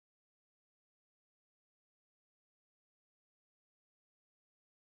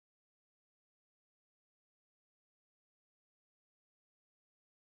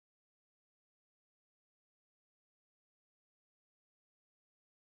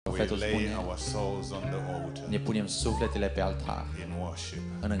profetul lay spune, our souls on the altar ne punem sufletele pe altar, in worship.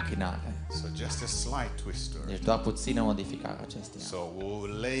 în închinare. So just a slight twister. Deci doar puțină modificare acesteia. So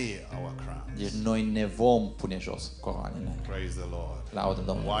we'll lay our crowns. Deci noi ne vom pune jos coroanele. Praise the Lord. Laudă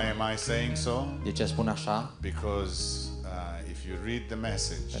Domnului. Why am I saying so? De ce spun așa? Because if you read the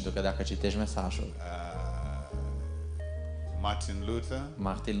message, Pentru că dacă citești mesajul,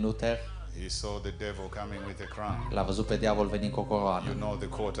 Martin Luther he saw the devil coming with a crown. l-a văzut pe diavol venind cu o coroană. You know the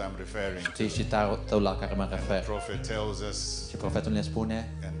quote I'm referring to. Știi citatul la care mă The refer. prophet tells us, Și profetul ne spune,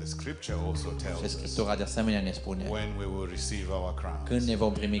 and the scripture also și tells us, Scriptura de asemenea ne spune, when we will receive our crowns. când ne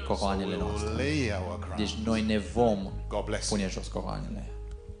vom primi So coroanele we will noastre. lay our crowns. Deci noi ne vom God bless you. pune jos coroanele.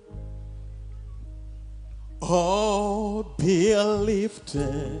 Oh, be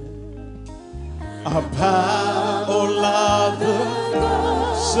lifted above all other.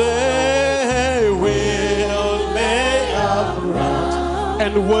 Say we'll lay our crowns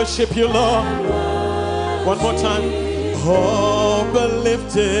and worship you, Lord. One more time. Oh, be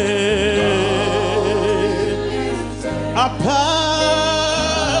lifted above.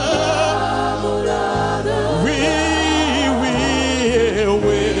 We will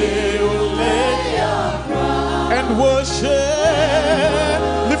lay and worship.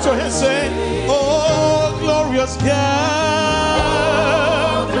 Lift your hands, say, oh, glorious God.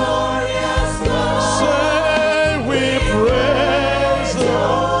 Say, we praise the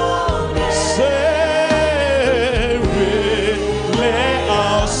Lord. Say, we lay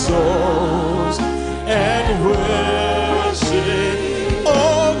our souls and worship. Oh,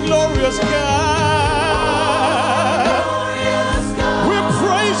 glorious God. We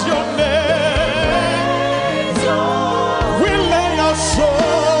praise your name. We lay our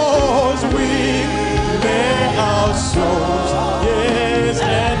souls. We lay our souls. Yes,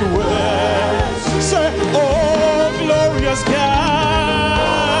 and worship. Say, oh, glorious God.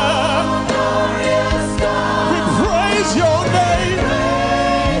 We praise your name.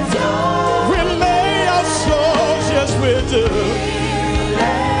 We lay our souls. Yes, we do.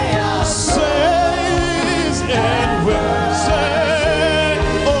 Says and will say,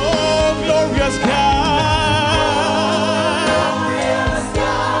 oh, glorious God.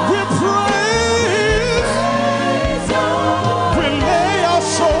 We praise. We lay our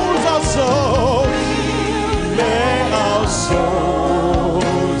souls, lay our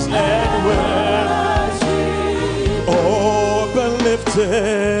souls and worship. Oh, be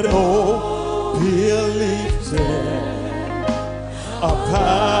lifted, oh, be lifted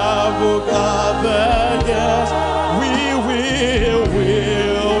above other gods. We will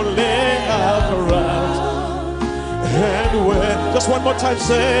lay our crowns and wear. Just one more time,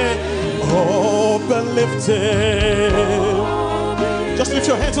 say, oh, be lifted. Just lift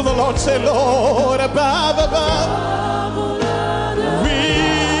your hand to the Lord, say, Lord, above. We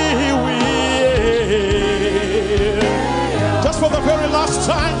will. Just for the very last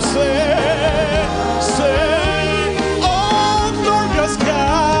time, say, oh, glorious God.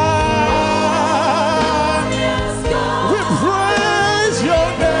 We praise your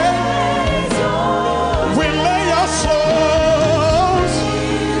name. We lay our souls.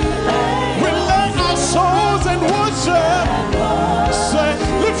 We lay our souls and worship. Say,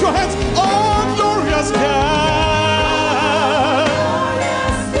 lift your hands, oh, glorious God.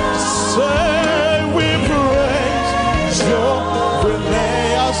 Say, we praise your. We lay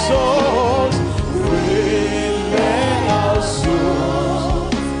our souls. We lay our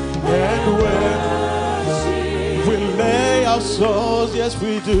souls and we lay our souls. Yes,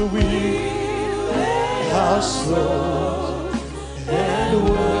 we do. We lay our souls and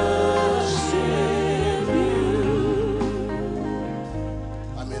worship you.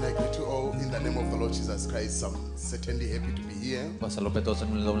 Amen. I greet you all in the name of the Lord Jesus Christ. I'm certainly happy to be here. Vă salut pe toți în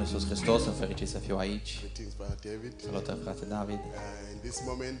numele Domnului Iisus Hristos, sunt fericit să fiu aici. Greetings, Brother David. Salutări, frate David. In this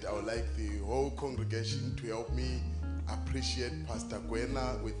moment, I would like the whole congregation to help me appreciate Pastor Ngwenya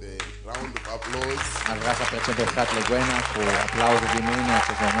with a round of applause. Aș vrea să apreciem pe fratele Ngwenya cu aplauze din mâini în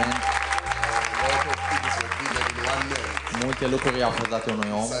acest moment. A lot of things were given in one man. Multe lucruri au fost date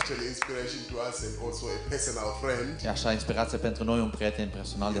unui om. Such an inspiration to us and also a personal friend. E așa inspirație pentru noi, un prieten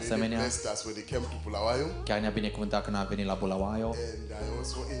personal de He really asemenea. blessed us when he came to Bulawayo. Chiar ne-a binecuvântat când a venit la Bulawayo. And I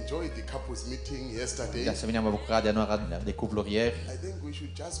also enjoyed the couples meeting yesterday. De asemenea, m-a bucurat de anuarea de cupluri ieri. I think we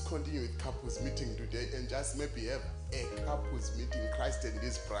should just continue with couples meeting today and just maybe have a couples meeting, Christ and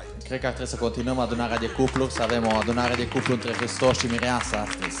his bride. Cred că ar trebui să continuăm adunarea de cupluri, să avem o adunare de cupluri între Hristos și mireasa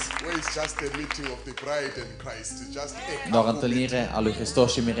astăzi. Where it's just a meeting of the bride and Christ, just a Doar o couple întâlnire meeting. a lui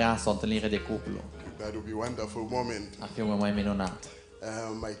Hristos și mireasa, o întâlire de cuplu. That would be a wonderful moment. Ar fi un moment minunat.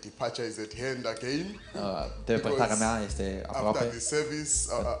 My departure is at hand again. Depărtarea mea este After aproape. the service,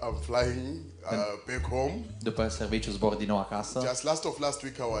 I'm flying back home. După serviciu zbor din nou acasă. Just last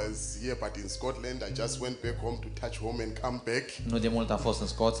week I was here, but in Scotland. I just went back home to touch home and come back. Nu de mult am fost în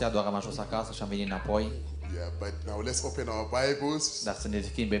Scoția, doar am ajuns acasă și am venit înapoi. Yeah, but now let's open our Bibles Dar să ne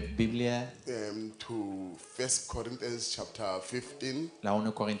deschidem Biblie to 1 Corinthians chapter 15, la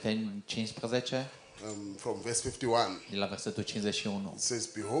 1 Corinteni 15, from verse 51. de la versetul 51. It says,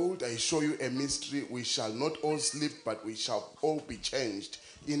 "Behold, I show you a mystery. We shall not all sleep, but we shall all be changed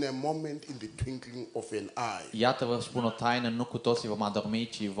in a moment, in the twinkling of an eye." Iată vă spun o taină, nu cu toții vom adormi,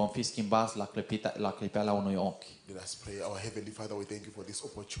 ci vom fi schimbați la clipeala unui ochi. Let us pray. Our Heavenly Father, we thank you for this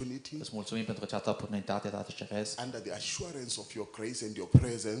opportunity. Îți mulțumim pentru această oportunitate, Tată Ceresc, Under the assurance of your grace and your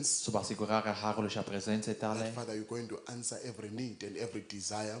presence, sub asigurarea harului și a prezenței that, tale, Father, you're going to answer every need and every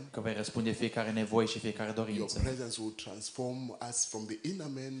desire. că vei răspunde fiecare nevoie și fiecare Your dorință. presence will transform us from the inner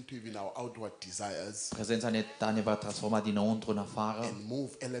man to even our outward desires, Prezența ta ne va transforma dinăuntru în afară and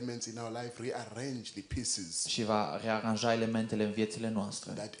move elements in our life, rearrange the pieces, și va rearanja elementele în viețile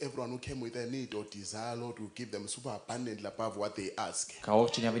noastre. that everyone who came with a need or desire, Lord, will give them super abundantly above what they ask. Ca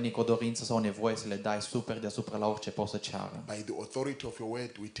oricine a venit cu o dorință sau o nevoie să le dai super deasupra la orice poți să ceară. By the authority of your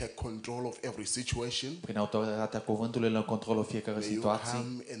word, we take control of every situation. Prin autoritatea cuvântului, în controlul fiecare May you situații,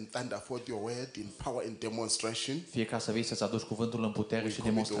 come and thunder forth your word in power and demonstration. fie ca să vii să-ți aduci cuvântul în putere We și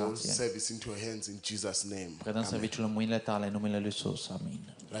commit all demonstrație. service into your hands in Jesus' name. Predăm Amen. serviciul în mâinile tale, în numele Lui Iisus. Amin.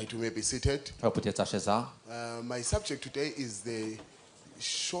 Right, you may be seated. Vă puteți așeza. My subject today is the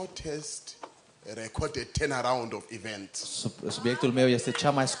shortest recorded turnaround of events. Subiectul meu este cea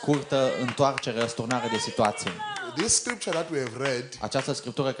mai scurtă întoarcere, răsturnare de situație. This scripture that we have read, Această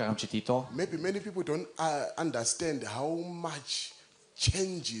scriptură care am citit-o, maybe many people don't understand how much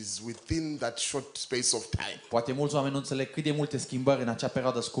changes within that short space of time. poate mulți oameni nu înțeleg cât de multe schimbări în acea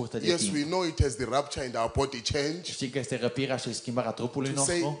perioadă scurtă de Yes, timp. we know it as the rapture and our body change. Știi că este răpirea și schimbarea trupului To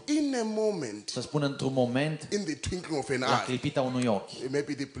say nostru? in a moment, Să spun într-un moment, in the twinkling of an la eye. clipita unui ochi.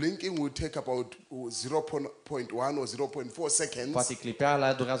 Maybe the blinking will take about 0.1 or 0.4 seconds. Poate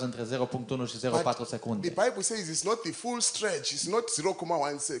clipeala durează între 0.1 și 0.4 secunde. The Bible says it's not the full stretch. It's not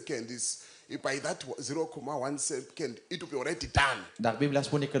 0.1 second. By that 0.1 second, it will be already done. Dar Biblia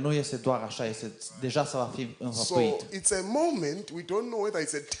spune că nu este doar așa, este deja să va fi So înfăptuit. it's a moment. We don't know whether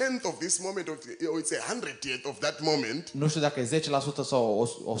it's a tenth of this moment or it's a 100th of that moment. Nu știu dacă e 10% sau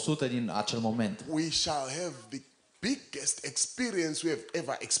 100 din acel moment. We shall have the biggest experience we have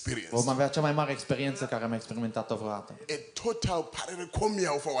ever experienced. Vom avea cea mai mare experiență care am experimentat-o vreodată. A total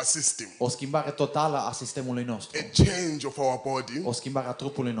paracomia of our system. O schimbare totală a sistemului nostru. A change of our body. O schimbare a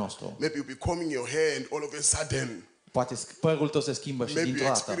trupului nostru. Maybe you'll be combing your hair and all of a sudden, Poate părul tău se schimbă și maybe dintr-o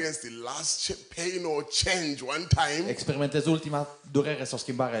you dată experience the last pain or change one time. experimentezi ultima durere sau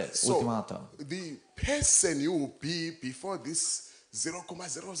schimbare ultima So dată. the person you will be before this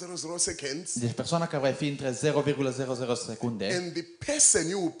 0.000 seconds Deci persoana care va fi între 0,00 secunde and the person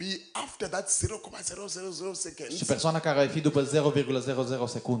you will be after that 0.000 seconds și persoana care va fi după 0,00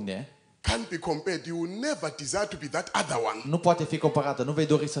 secunde can't be compared. You will never desire to be that other one. nu poate fi comparată. Nu vei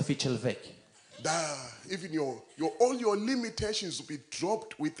dori să fii cel vechi. Even all your limitations will be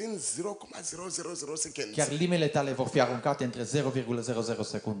dropped within 0.000 seconds. Chiar limitele tale vor fi aruncate între 0,00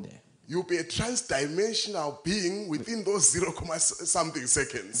 secunde. You'll be a transdimensional being within those 0, something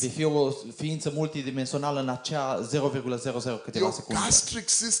seconds. Vei fi o ființă multidimensională în acea 0,00 câteva Your secunde. gastric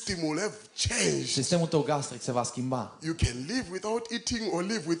system will have changed. Sistemul tău gastric se va schimba. You can live without eating or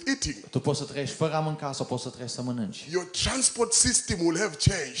live with eating. Tu poți să trăiești fără a mânca sau poți să trăiești să mănânci. Your transport system will have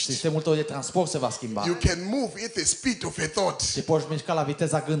changed. Sistemul tău de transport se va schimba. You can move at the speed of a thought. Te poți mișca la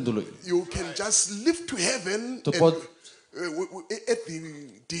viteza gândului. You can just lift to heaven Tu and, poți, at the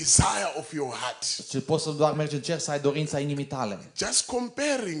desire of your heart. poți să doar mergi în cer să ai dorința inimii tale. Just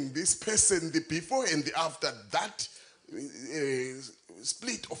comparing this person, the before and the after, that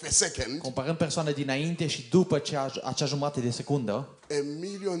split of a second, Comparând persoane dinainte și după acea jumătate de secundă, a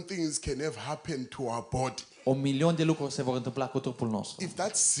million things can have happened to our body. 1.000.000 de lucruri se vor întâmpla cu trupul nostru. If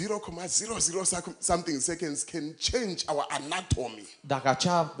that 0.00 something seconds can change our anatomy, Dacă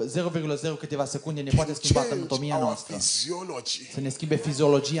acea 0,0 câteva secunde ne poate schimba change anatomia our noastră, physiology, să ne schimbe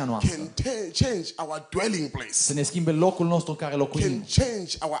fiziologia noastră, can change our dwelling place, să ne schimbe locul nostru în care locuim, can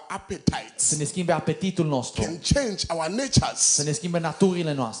change our să appetites, ne schimbe apetitul nostru, can change our natures, să ne schimbe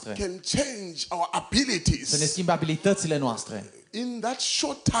naturile noastre, can change our să ne abilities. schimbe abilitățile noastre. In that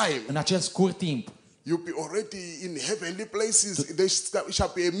short time, În acel scurt timp, you'll be already in heavenly places. There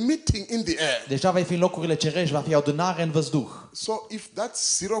shall be a meeting in the air. deja vei fi în locurile cerești, va fi o adunare în văzduh. So if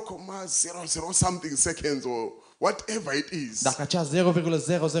that's 0.00 something seconds or whatever it is, dacă acea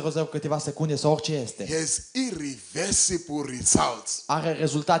 0,000 câteva secunde sau orice este, has irreversible results. are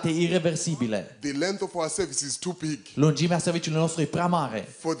rezultate irreversibile. The length of our service is too big Lungimea serviciului nostru e prea mare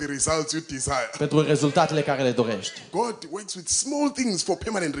for the results you desire. pentru rezultatele care le dorești. God works with small things for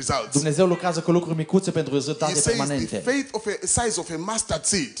permanent results. Dumnezeu lucrează cu lucruri micuțe pentru He rezultate says the permanente. faith of a size of a mustard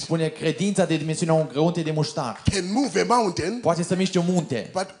seed Spune credința de dimensiunea unui grăunte de muștar. can move a mountain, Poate să miște un munte.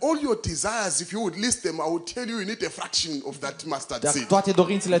 but all your desires, if you would list them, I would tell you need a fraction of that mustard Dar seed. toate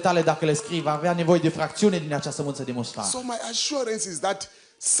dorințele tale, dacă le scrii, va avea nevoie de fracțiune din acea sămânță de muștar. So my assurance is that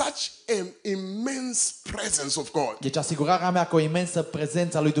such an immense presence of God Deci asigurarea mea că o imensă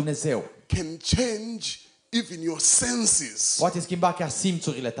prezență a lui Dumnezeu can change even your senses. poate schimba chiar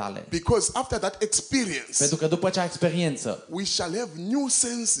simțurile tale. Because after that experience, Pentru că după acea experiență, we shall have new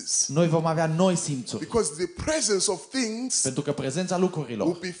senses. noi vom avea noi simțuri. Because the presence of things Pentru că prezența will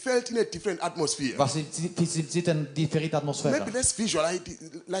lucrurilor be felt in a different atmosphere. va fi simțită în diferită atmosferă. Maybe let's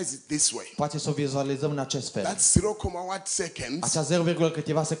visualize it this way. Poate să o vizualizăm în acest fel. That 0,1 seconds Acea 0,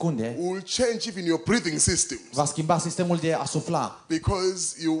 câteva secunde will change even your breathing system. va schimba sistemul de a sufla.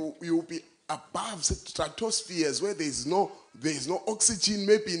 Because you will be above stratospheres where there is no oxygen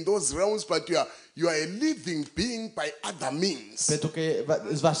maybe in those realms, but you are a living being by other means. Pentru că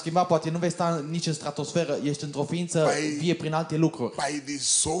îți va schimba, poate nu vei sta nici în stratosferă, ești într-o ființă vie prin alte lucruri. By the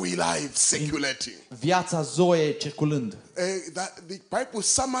Zoe life circulating. Viața Zoe circulând. The Bible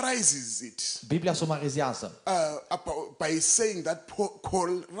summarizes it Biblia sumarizează by saying that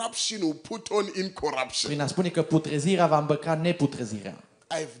corruption will put on incorruption. prin a spune că putrezirea va îmbăca neputrezirea.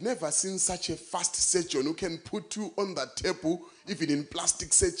 I've never seen such a fast surgeon who can put you on the table, even in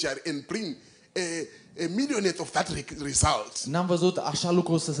plastic surgery, and bring a millionth of that result. N-am văzut așa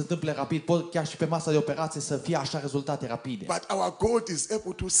lucruri să se întâmple rapid, pot chiar și pe masa de operație să fie așa rezultate rapide. But our God is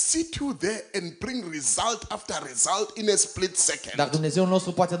able to sit you there and bring result after result in a split second. Dar Dumnezeul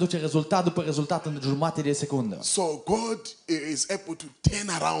nostru poate aduce rezultat după rezultat în jumătate de secundă. So God is able to turn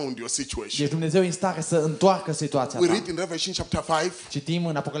around your situation. Deci Dumnezeu e în stare să întoarcă situația We ta. read in Revelation chapter 5, Citim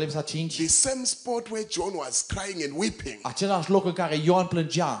în Apocalipsa 5, the same spot where John was crying and weeping același loc în care Ioan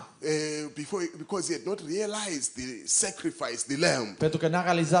plângea, because he had not realized the sacrifice, the lamb. pentru că n-a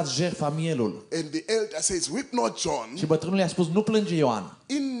realizat jertfa mielul. And the elder says, "Weep not, John." Și bătrânul i-a spus, nu plânge Ioan.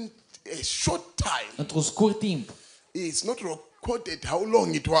 In a short time, Într-un scurt timp, it's not recorded how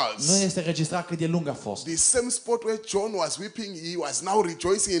long it nu was. este registrat cât de lung a fost. The same spot where John was weeping, he was now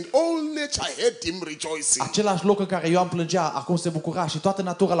rejoicing, and all nature heard him rejoicing. Același loc în care Ioan plângea, acum se bucura și toată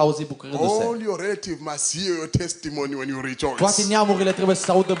natura l-a auzit bucurându-se. All your relatives must hear your testimony when you rejoice. Toate neamurile trebuie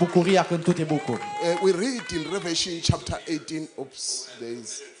să audă bucuria când tu te bucuri. We read in Revelation chapter 18. Oops,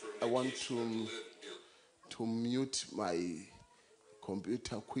 I want to mute my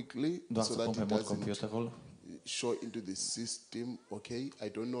computer quickly Doar so să that pun pe it mod doesn't computerul. show into the system. Okay, I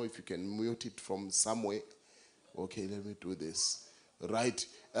don't know if you can mute it from somewhere. Okay, let me do this. Right,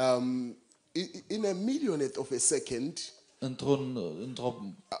 in a millionth of a second,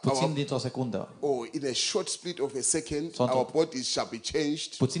 Puțin dintr-o secundă, or in a short split of a second, Sau our bodies shall be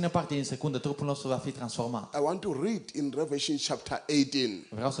changed. puțină parte din secundă, trupul nostru va fi transformat. I want to read in Revelation chapter 18,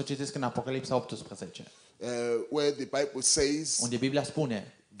 Vreau să citesc în Apocalipsa 18, where the Bible says, unde Biblia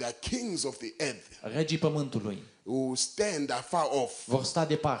spune, the kings of the earth regii pământului will stand afar off vor sta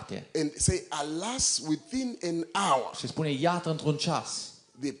departe and say, alas, within an hour, și spune, iată într-un ceas,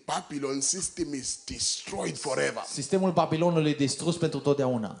 the Babylon system is destroyed forever. sistemul Babilonului e distrus pentru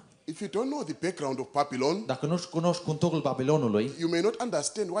totdeauna. If you don't know the background of Babylon, Dacă nu cunoști conturul Babilonului, you may not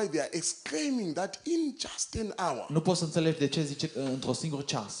understand why they are exclaiming that in just an hour. nu poți să înțelegi de ce zice într-un singur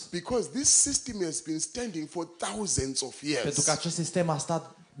ceas. Because this system has been standing for thousands of Pentru years. că acest sistem a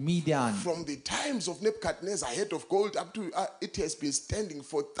stat mii de ani. From the times of Nebuchadnezzar, head of gold, up to it has been standing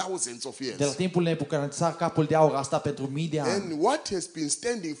for thousands of De la years. timpul Nebucadnețar, capul de aur a stat pentru mii de ani. And what has been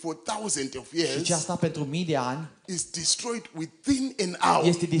standing for thousands of Și ce a years stat pentru mii de ani is destroyed within an hour.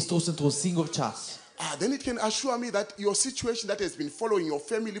 este distrus într-un singur ceas. Then it can assure me that your situation that has been following your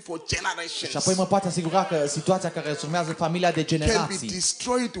family for Și generations apoi mă poate asigura că situația care îți urmează familia de can be generații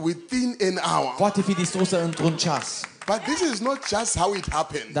destroyed within an hour. poate fi distrusă într-un ceas. But this is not just how it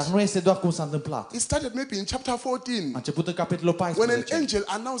happened. Dar nu este doar cum s-a întâmplat. It started maybe in chapter A 14 început în capitolul when an 14, angel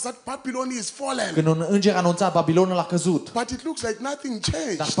announced that Babylon is fallen. când un înger anunța Babilonul a căzut. But it looks like nothing Dar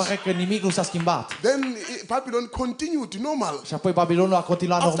changed. pare că nimic nu s-a schimbat. Then Babylon continued normal. Și apoi Babilonul a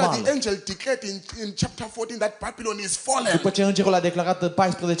continuat After the normal. angel declared in chapter 14 that Babylon is fallen. După ce îngerul a declarat în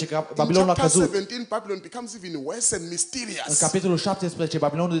 14 că In Babilonul a chapter căzut, 17, Babylon becomes even worse and în mysterious. capitolul 17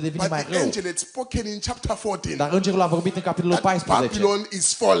 Babilonul devine But mai the rău. angel had spoken in chapter 14 Dar îngerul a vorbit vorbit în capitolul that 14. Babylon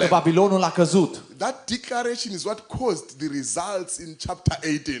is Că fallen. Babilonul a căzut. That declaration is what caused the results in chapter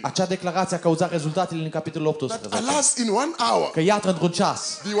 18. Acea declarație a cauzat rezultatele în capitolul That 18. alas, in 1 hour, Că iată, într-un ceas,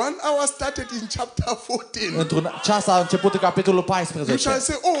 the 1 hour started in chapter 14. într-un ceas a început în capitolul You 14. shall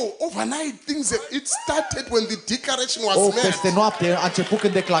say, oh, overnight things, it started when the declaration was O, made. peste noapte a început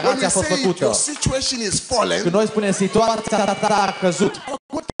când When declarația we a fost say făcută. your situation is Când fallen, noi spunem situația ta a căzut,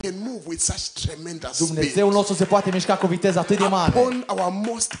 God can move with such tremendous speed Dumnezeul nostru se poate mișca cu viteză atât de mare upon our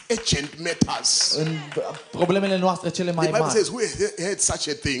most urgent matters. în problemele noastre cele The mai Bible mari. says, who has heard such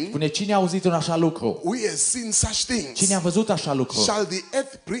a thing? Spune, cine a auzit un așa lucru? Who has seen such things? Cine a văzut așa lucru? Shall the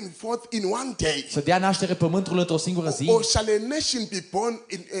earth bring forth in one day? Să dea naștere pământul într-o singură zi? Or shall a nation be born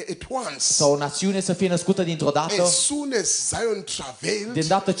at once? Sau o națiune să fie născută dintr-o dată? As soon as Zion De travailed,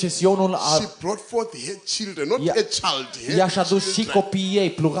 îndată ce Sionul she brought forth her children, not Ea- a child. ea Her și-a dus și children. copiii ei,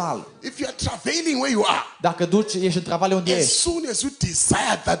 plural. If you are travailing where you are, Dacă ești în travale unde as ești, soon as you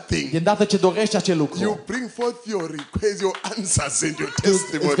desire that de thing, îndată ce dorești acel you lucru, bring forth your requests, your answers, and your îți vei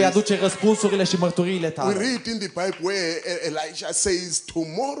testimonies. aduce răspunsurile și mărturiile We tale. read in the Bible where Elijah says,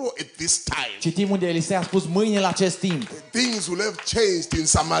 tomorrow at this time, Citim unde Elisei a spus, mâine la acest timp, things will have changed in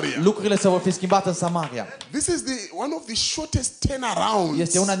Samaria. lucrurile se vor fi schimbate în Samaria. This is one of the shortest turnarounds.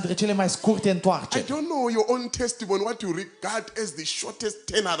 Este una dintre cele mai scurte I întoarceri. don't know your own testimony, what you regard as the shortest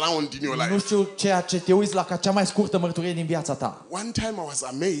turnaround in your Nu life. știu ceea ce te uiți la ca cea mai scurtă mărturie din viața ta. One time I was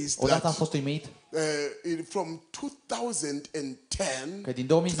amazed Odată am that fost uimit from 2010, că din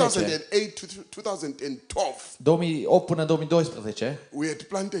 2010, 2008 to 2012, 2008 până în 2012, we had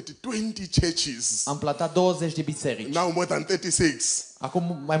planted 20 churches. am plantat 20 de biserici. Now more than 36.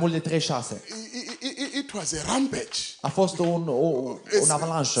 Acum mai mult de 36. It was a rampage. A fost un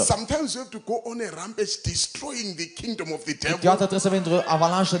avalanșă. Sometimes you have to go on a rampage destroying the kingdom of the devil Câteodată trebuie să veni într-o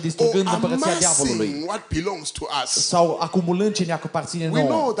avalanșă or distrugând împărăția diavolului. amassing what belongs to us. Sau acumulând ce ne aparține We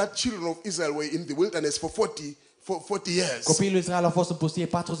know nouă. that children of Israel were in the wilderness for 40 years. Copiii lui Israel au fost în pustie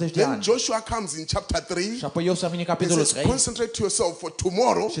 40 de Then ani. Joshua comes in chapter 3 Și apoi Iosua vine în and capitolul says, 3 concentrate yourself for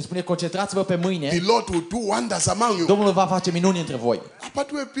tomorrow. și spune, concentrați-vă pe The mâine, Lord will do wonders among you. Domnul va face minuni între voi.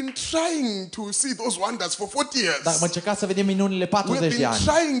 But we have been trying to see those wonders for 40 years. Dar am încercat să vedem minunile We have 40 de been ani.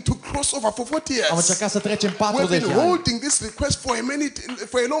 trying to cross over for 40 Am years. încercat să trecem We have 40 de been ani. holding this request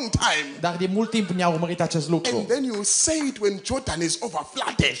for a long time. Dar de mult timp ne-a urmărit acest lucru. And then you say it when Jordan is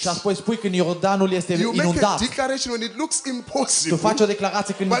overflooded. Și apoi spui când Iordanul este You make a inundat. declaration when it looks Tu impossible. faci o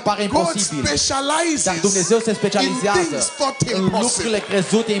declarație când But pare God imposibil. specializes Dar Dumnezeu se in specializează things thought în impossible. lucrurile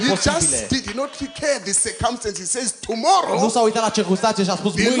crezute He just imposibile. did not care the circumstance. He says tomorrow Nu s-a uitat la circunstanțe și a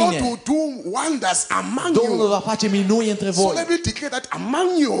spus the Lord mâine will do wonders among Domnul you. va face minuni între So voi. let me declare that among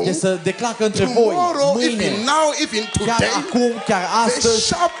you, Deci să declar că între voi, tomorrow, mâine, even now, even chiar today, acum, chiar there astăzi,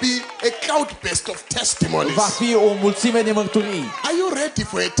 shall be a cloudburst of testimonies. va fi o mulțime de mărturii. Are you ready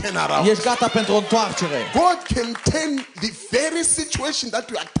for a turnaround? Ești gata pentru o întoarcere. God can turn the very situation that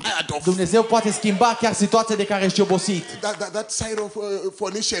you are tired of. Dumnezeu poate schimba chiar situația de care ești obosit. That side of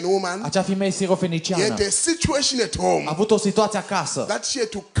Phoenician woman, Acea femeie he sirofeniciană had a situation at home a avut o situație acasă. that she had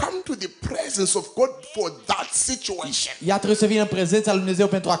to come to the presence of God for that situation. Ea trebuie să vină în prezența lui Dumnezeu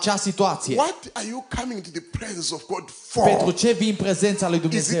pentru acea situație. What are you coming to the presence of God Pentru for? ce vii în prezența lui Is it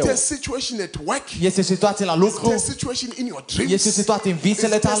Dumnezeu? a situation at work? Este o situație la Is it a lucru? situation in your dreams? Este o situație în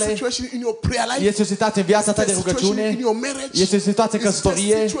visele Is it a tale? situation in your prayer life? Este o situație în viața ta Is de it a situation in rugăciune? your marriage? Este o situație Is it a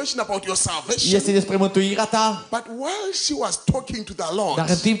căsătorie? situation about your salvation? Este despre mântuirea ta? But while she was talking to the Lord, Dar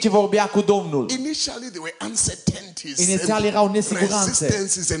în timp ce vorbea cu Domnul, initially there were uncertainties inițial erau nesiguranțe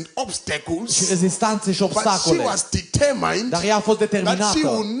resistances and obstacles. și rezistanțe și But she obstacole, was determined dar ea a fost that she determinată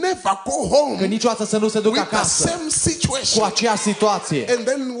will never go că home niciodată să nu se ducă with the acasă same cu situation. aceeași situație. And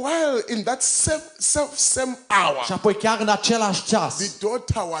then while in that same hour, Și apoi chiar în același ceas, the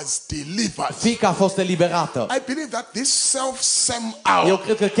daughter was delivered. fiica a fost eliberată. I believe that this same Eu hour,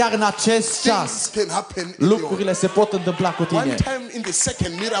 cred că chiar în acest ceas things can happen in your lucrurile se pot întâmpla cu One tine. time in the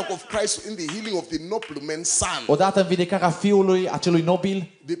second miracle of Christ, in the healing of the nobleman's son, Odată în vindecarea fiului acelui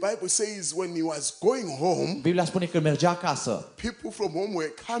nobil, the Bible says when he was going home, Biblia spune că mergea acasă. people from home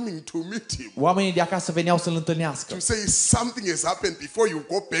were coming to meet him Oamenii de acasă veneau să-l întâlnească. to say something has happened before you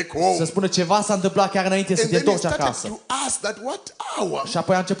go back Să home. spună ceva s-a întâmplat chiar înainte să And te then he întorci started acasă. to ask that what hour Și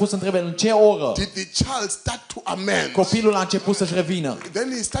apoi a început să întrebe în ce oră did the child start to amend? copilul a început să-și revină.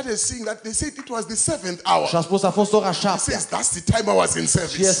 Then he started seeing that they said it was the seventh hour. Și a spus a fost ora He 7. says that's the time I was in Și a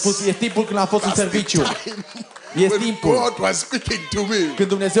service. spus e timpul când am fost în That's the serviciu. time E when timpul God was speaking to me. când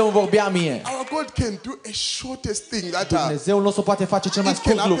Dumnezeu îmi vorbea mie. Our God can do a shortest thing that Dumnezeul nostru poate face cel mai it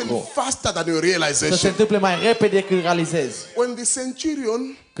can scurt happen lucru. faster than your Să se realization. întâmple mai repede decât realizezi. When the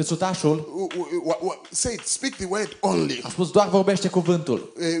centurion Când sutașul said, speak the word only. a spus doar vorbește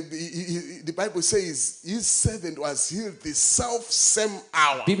cuvântul. The Bible says his servant was healed the self-same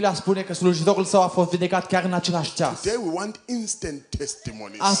hour. Biblia spune că slujitorul său a fost vindecat chiar în același ceas. Today we want instant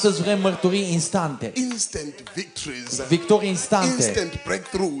testimonies. Astăzi vrem mărturii instante, Instant victories. victorii instante, Instant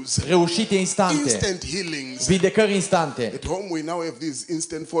breakthroughs. reușite instante, Instant healings. vindecări instante. At home we now have these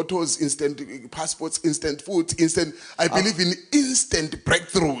instant photos, instant passports, instant food, instant. I believe in instant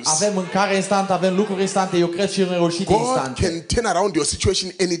breakthroughs. Avem mâncare instantă, avem lucruri instante, eu cred și în reușite God instante. can turn around your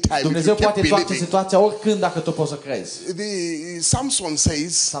situation anytime if Dumnezeu you keep poate toate believing. situația oricând dacă tu poți să crezi. Samson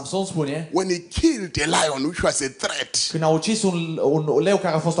says, Samson spune, when he killed a lion, which was a threat, când a ucis un leu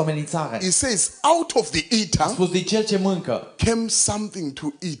care a fost o amenințare, he says, out of the a eater spus din cel ce mâncă, came something to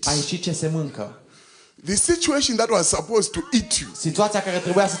eat. a ieșit ce se mâncă. The situation that was supposed to eat you, Situația care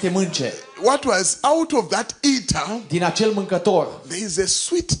trebuia să te mânce, what was out of that eater, din acel mâncător, there is a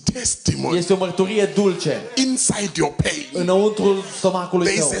sweet testimony este o mărturie dulce inside your pain. înăuntrul stomacului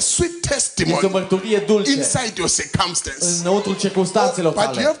There is tău. a sweet Este o testimony mărturie dulce inside your circumstance. înăuntrul circumstanțelor But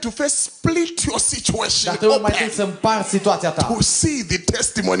you tale. have to first split your situation Dar trebuie mai open întâi să împarți situația ta, to see the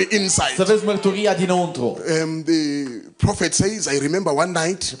testimony să inside. vezi mărturia dinăuntru. The prophet says, I remember one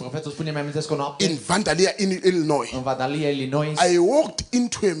night Și profetul spune, mi-amintesc o noapte, in Vandalia, in Illinois, în Vandalia, Illinois, I walked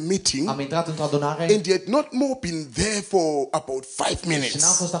into a meeting am intrat într-o adunare and he had not more been there for about 5 și n-am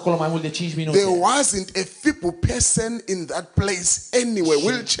minutes. fost acolo mai mult de 5 There minute. wasn't a feeble person in that place anywhere.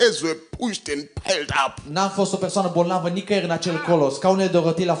 Wheelchairs were pushed and piled up. N-a fost o persoană bolnavă nicăieri în acel colo. Scaunele de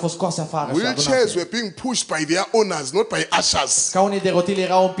rotile au fost scoase afară și Wheelchairs adunate. were being pushed by their owners, not by ushers. Scaunele de rotile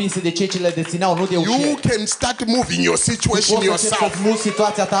erau împinse de cei ce le dețineau, nu de You ușieri. can start moving your situation Poți să începi yourself. să-ți muți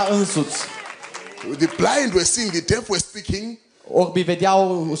situația ta însuți. The blind were seeing, the deaf were speaking. Orbii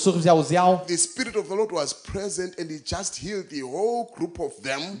vedeau, surzi auzeau. The Spirit of the Lord was present and he just healed the whole group of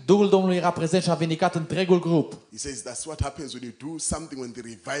them. Duhul Domnului era prezent și a vindecat întregul grup. He says that's what happens when you do something when the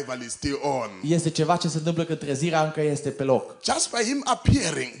revival is still on. Este ceva ce se întâmplă când trezirea încă este pe loc. Just by him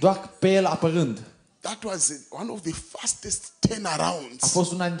appearing, Doar pe el apărând. that was one of the fastest A turnarounds.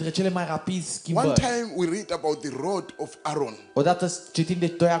 fost una dintre cele mai rapide One schimbări. time we read about the rod of Aaron. Odată citim de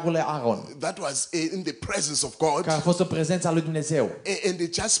toiagul lui Aaron, That was in the presence of God. care a fost în prezența lui Dumnezeu. And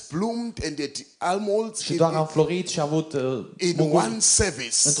it just bloomed and it almost Și doar a înflorit și a avut in bucuri one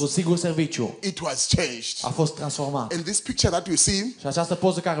service. într-un singur serviciu. It was changed. A fost transformat. And this picture that you see, Și această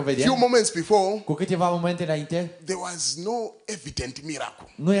poză care o few vedem, moments before, cu câteva momente înainte, there was no evident miracle.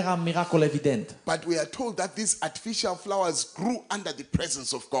 nu era miracol evident. But we are told that these artificial flowers grew under the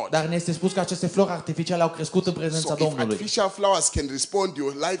presence of God. Dar ne este spus că aceste flori artificiale au crescut în prezența So if Domnului. artificial flowers can respond,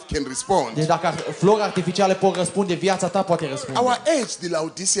 your life can respond. Deci dacă flori artificiale pot răspunde, viața ta poate răspunde. Our age, the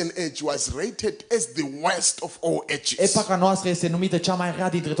Laodicean age, was rated as the worst of all ages. Epoca noastră este numită cea mai rea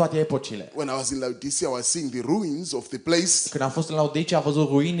dintre toate epocile. When I was in Laodicea, I was seeing the ruins of the place Când am fost în Laodicea, am văzut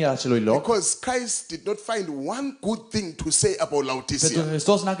ruinile acelui loc. because Christ did not find one good thing to say about Pentru Laodicea.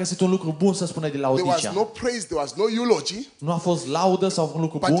 Hristos n-a găsit un lucru bun să spună de There was Laodicea. no praise, there was no eulogy, Nu a fost laudă sau un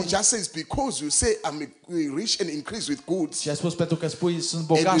lucru but bun. he just says, because you say I'm rich and increased with goods, Și a spus pentru că spui sunt and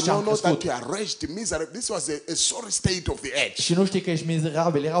bogat you și am know not that crescut. you are wretched, miserable. This was a sorry state of the age. Și nu știi că ești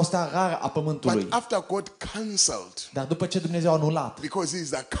mizerabil. Era o stare rară a pământului. But after God cancelled, Dar după ce Dumnezeu a anulat, because he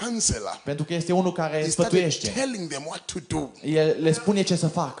is a counselor, pentru că este unul care he started sfătuiește, telling them what to do. el le spune ce să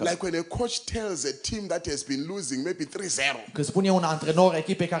facă. Like when a coach tells a team that has been losing maybe 3-0, Când spune un antrenor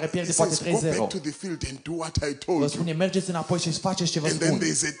echipei care he pierde poate says, go 3-0, back to the field and do what I vă told you. spune mergeți înapoi și faceți ce vă And then spun.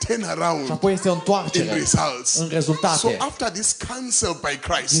 there's a Și turnaround apoi este o in întoarcere results. în So rezultate. after this counsel by Și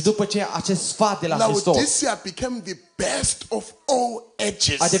Christ, după ce acest sfat de la Hristos Laodicea became the best of all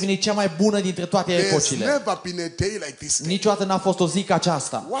ages. a devenit cea mai bună dintre toate There's epocile. never been a day like this day. Niciodată n-a fost o zi ca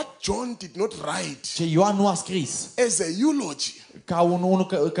aceasta. What John did not write Ce Ioan nu a scris as a eulogy. ca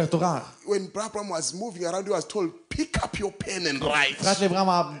unul cărturar. When Abraham was moving around, he was told, pick up your pen and write. Fratele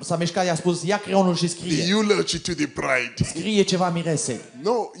Abraham s-a mișcat, i-a spus, ia creionul și The scrie. eulogy to the bride. Scrie ceva miresei.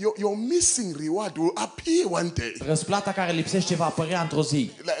 No, your missing reward will appear one day. Răsplata care lipsește va apărea într-o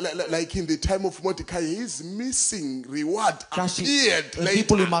zi. Like in the time of Mordecai, his missing reward Ca și appeared în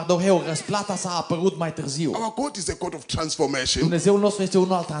timpul lui later. Mardoheu, răsplata s-a apărut mai târziu. Our God is a God of transformation. Dumnezeul nostru este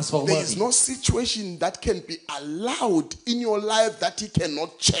unul al There is transformării. no situation that can be allowed in your life that he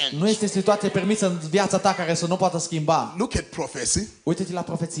cannot change. Nu este situație permisă în viața ta care să nu poată schimba. Look at prophecy. Uite-te la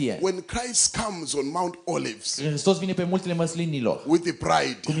profeție. When Christ comes on Mount Olives Hristos vine pe multele măslinilor with the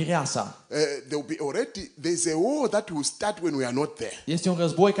bride, cu mireasa. there will be already, there's a war that will start when we are not there. Este un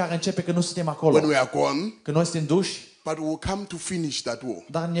război care începe când nu suntem When acolo. we are gone, Când noi suntem duși, but we will come to finish that war.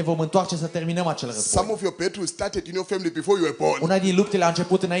 Dar ne vom întoarce să terminăm acel război. Some of your battles started in your family before you were born. Una din luptele a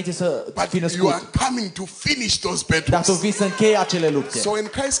început înainte să fi But you născut. are coming to finish those Dar tu battles. vii să închei acele lupte. So when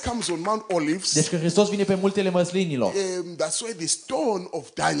Christ comes on Mount Olives, Deci când Hristos vine pe multele măslinilor, that's why the stone of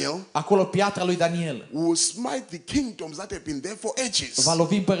Daniel acolo piatra lui Daniel will smite the kingdoms that have been there for ages. va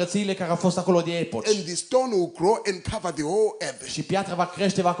lovi împărățiile care au fost acolo de epoci. And the stone will grow and cover the whole earth. Și piatra va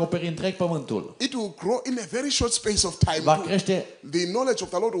crește, va acoperi întreg pământul. It will grow in a very short space of time. Va crește, The knowledge of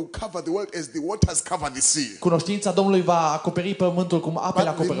the Lord will cover the world as the waters cover the sea. cunoștința Domnului va acoperi pământul cum apele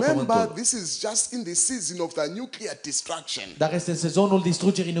But acoperă remember, pământul. this is just in the season of the nuclear destruction, Dar este în sezonul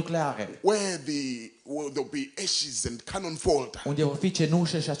distrugerii nucleare, where there'll be ashes and cannon fodder. unde vor fi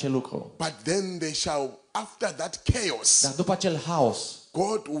cenușă și acel lucru. But then they shall, after that chaos, Dar după acel haos,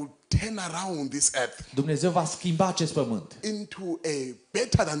 God will turn around this earth Dumnezeu va schimba acest pământ into a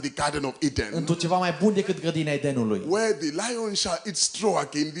better than the Garden of Eden, într-un ceva mai bun decât grădina Edenului. where the lion shall eat straw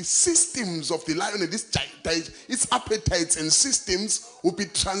again. The systems of the lion and its appetites and systems will be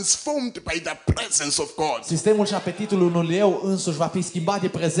transformed by the presence of God. Sistemul și apetitul unui leu însuși va fi schimbat de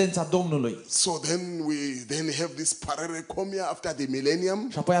prezența Domnului. So then we have this parallelecomia after the millennium,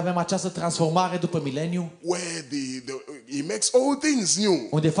 Și apoi avem această transformare după mileniu, where he makes all things new.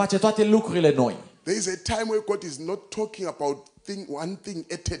 unde face toate lucrurile noi. There is a time where God is not talking about one thing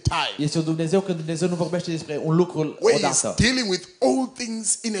at a time, Este un Dumnezeu când Dumnezeu nu vorbește despre un lucru where He's odată. dealing with all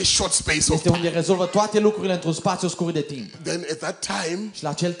things in a short space of Este unde time. rezolvă toate lucrurile într-un spațiu scurt de timp. Then at that time, Și la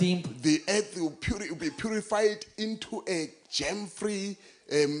acel timp, the earth will be purified into a germ-free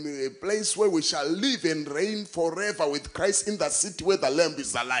place where we shall live and reign forever with Christ in the city where the Lamb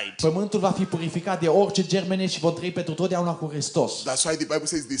is alive. pământul va fi purificat de orice germene și vom trăi pentru totdeauna cu Hristos. That's why the Bible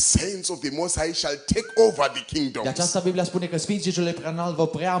says the saints of the Most High shall take over the De kingdoms. aceasta Biblia spune că Sfinții Celui Preanalt vor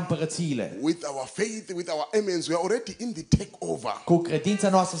preia împărățiile. With our faith, with our amens, we are already in the takeover. Cu credința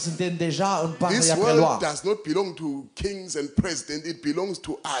noastră suntem deja în partea This de a world prelua. does not belong to kings and presidents, it belongs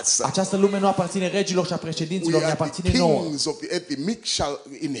to us. Această lume nu aparține regilor și a președinților, We ne are the aparține nouă. kings of the earth. The meek shall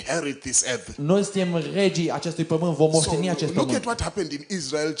inherit this earth. Noi suntem regii acestui pământ, vom So moșteni acest look at pământ. what happened in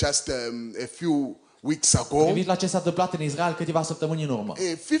Israel just a few weeks ago. Priviți la ce s-a întâmplat în Israel câteva săptămâni în urmă.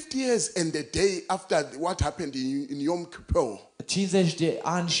 50 years and a day after what happened in Yom Kippur, 50 de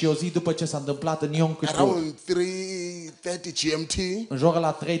ani și o zi după ce s-a întâmplat în Yom Kippur, around 3:30 GMT, în jurul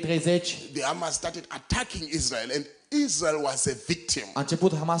la 3:30, the Hamas started attacking Israel, and Israel was a victim. a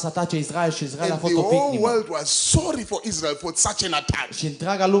început Hamas să atace Israel și Israel a And fost the o whole victimă. world was sorry for Israel for such an attack. Și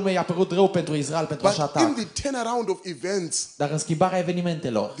întreaga lume i-a părut rău pentru Israel pentru așa But in atac. the turnaround of events, Dar în schimbarea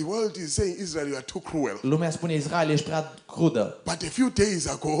evenimentelor, the world is saying, Israel, you are too cruel. lumea spune Israel, ești prea crudă. But a few days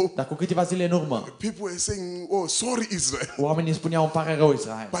ago, Dar cu câteva zile în urmă, people were saying, oh, sorry, Israel. oamenii spuneau, îmi pare rău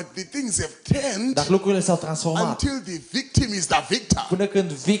Israel. But the things have turned Dar lucrurile s-au transformat until the victim is the victor. până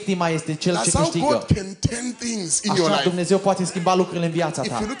când victima este cel ce That's how câștigă. God can turn things in your Așa life. Dumnezeu poate schimba lucrurile în viața If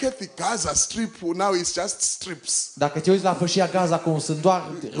you ta. look at the Gaza Strip, now it's just strips Dacă te uiți la fâșia Gaza, cum sunt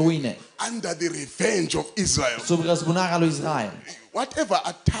doar ruine, under the revenge of Israel. sub răzbunarea lui Israel. Whatever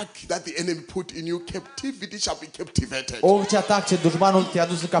attack that the enemy put in you, captivity shall be captivated. Orice atac ce dușmanul te-a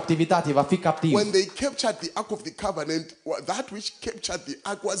dus în captivitate, va fi captiv. When they captured the Ark of the Covenant, that which captured the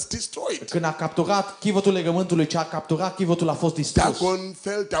Ark was destroyed. Când a capturat chivotul legământului, ce a capturat chivotul a fost distrus. Dagon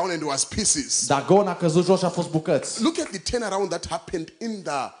fell down and was pieces. Dagon a căzut jos și a fost bucăți. Look at the turnaround that happened in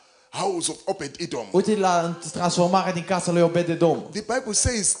the house of Obed-Edom. Uite la transformarea din casa lui Obed-Edom. The Bible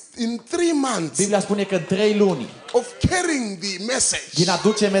says in 3 months Biblia spune că în 3 luni of carrying the message, din a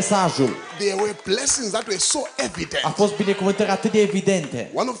duce mesajul, there were blessings that were so evident. a fost binecuvântări atât de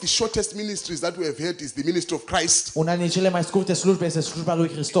evidente. One of the shortest ministries that we have heard is the ministry of Christ. Una din cele mai scurte slujbe este slujba lui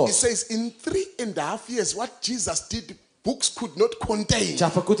It Hristos. says in 3.5 years, what Jesus did, books could not contain. Ce a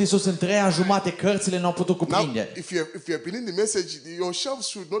făcut Iisus în 3 ani jumate, cărțile n-au putut Now, cuprinde. if you have been in the message, your shelves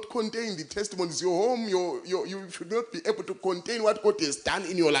should not contain the testimonies. Your home, you should not be able to contain what God has done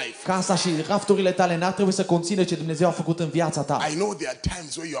in your life. Casa și rafturile tale n-ar trebui să conțină ce Dumnezeu a făcut în viața ta. I know there are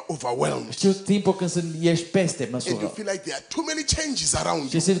times where you are overwhelmed Știu timpul când ești peste and you măsură feel like there are too many changes around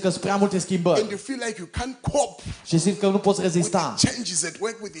și you, simți că sunt prea multe and schimbări you feel like you can't cope și simți că nu poți with rezista. the changes at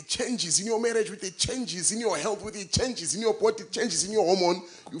work, with the changes in your marriage, with the changes in your health, with the changes in your body, changes in your hormone.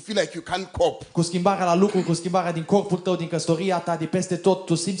 You feel like you can't cope. Cu schimbarea la lucru, cu schimbarea din corpul tău, din căsătoria ta, de peste tot,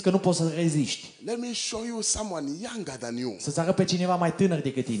 tu simți că nu poți să reziști. Let me show you someone younger than you, Să-ți arăt pe cineva mai tânăr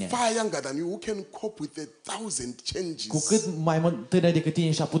decât tine. far younger than you, who can cope with 1,000 changes Cu cât mai tânăr decât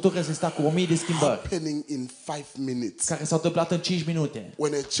tine și a putut rezista cu 1000 de schimbări happening in 5 minutes. care s-au întâmplat în 5 minute.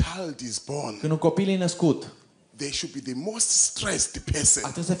 When a child is born, Când un copil e născut, they should be the most stressed person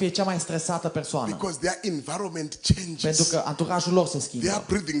ar trebui să fie cea mai stresată persoană. because their environment Pentru changes, că anturajul lor se their schimbă.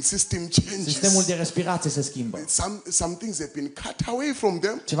 breathing system Sistemul changes. de respirație se schimbă. Some things have been cut away from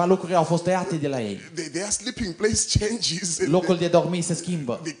them. Ceva lucruri au fost tăiate de la ei. Their sleeping place changes. And Locul de dormit se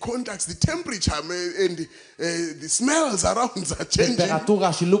schimbă. the contacts, the temperature, and the smells around are changing.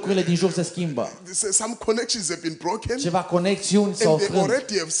 Temperatura și lucrurile din jur se schimbă. Some connections have been broken, Ceva conexiuni s-au and they frânt.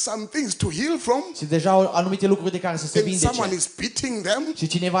 already have some things to heal from. Și deja au anumite lucruri de care să se And someone vindece. is beating them, Și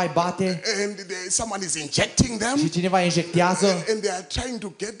cineva îi bate and someone is injecting them, și cineva îi injectează and they are trying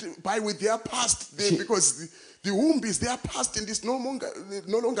to get by with their past because the womb is their past and it's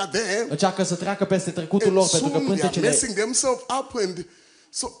no longer there. încearcă să treacă peste trecutul lor And pentru că soon they are pântecele, messing themselves up, and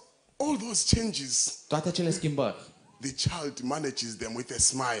so all those changes, toate acele schimbări, the child manages them with a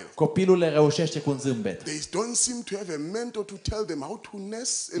smile. copilul le reușește cu un zâmbet. They don't seem to have a mentor to tell them how to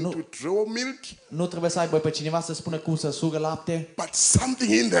nurse and to draw milk, Nu trebuie să aibă pe cineva să spună cum să sură lapte, but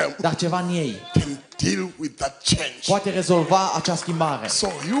something in them dar ceva în ei can deal with that change. poate rezolva acea schimbare. So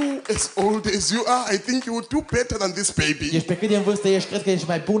you, as old as you are, I think you would do better than this baby. Ești pe cât de în vârstă ești, cred că ești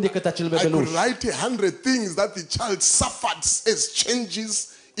mai bun decât acel I could bebeluș. write 100 things that the child suffered as changes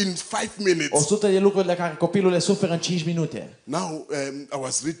in 5 minutes. 100 de lucruri de care copilul le suferă în 5 minute. Now, I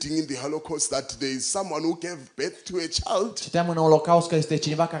was reading in the Holocaust that there is someone who gave birth to a child Citeam în Holocaust că este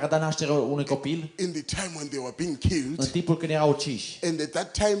cineva care a dat naștere unui copil in the time when they were being în killed, timpul când erau uciși. and at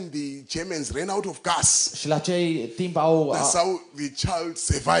that time the Germans ran out of gas. Și la acei timp au That's how the child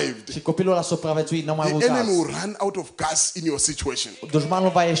survived. și copilul a supraviețuit, n-au mai avut The gaz. enemy will run out of gas in your situation. Dușmanul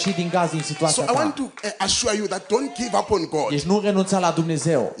va ieși din gaz din So situația I want ta. to assure you that don't give up on God. Deci nu renunța la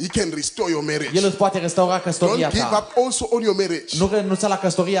Dumnezeu. He can restore your marriage. El îți poate restaura căsătoria Don't give ta. up also on your marriage. Nu renunța la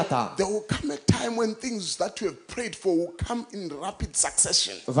căsătoria ta. There will come a time when things that you have prayed for will come in rapid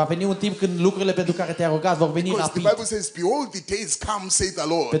succession. Va veni un timp când lucrurile pentru care te-ai rugat vor veni Because the rapid. Bible says, behold, the days come, saith the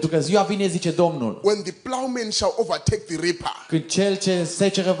Lord, Pentru că ziua vine, zice Domnul, when the plowman shall overtake the reaper. când cel ce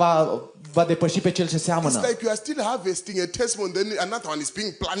seceră va depăși pe cel ce It's seamănă. like you are still harvesting a testimony, then another one is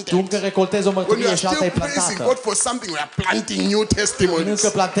being Tu încă planted. recoltezi o When you mărturie are și alta still e praising plantată. God for something, we are planting new Când testimonies. încă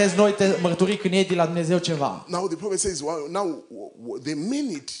plantezi noi mărturii când iei de la Dumnezeu ceva. Now the prophet says, well, now the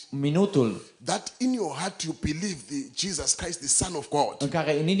minute Minutul that in your heart you believe Jesus Christ, the Son of God, în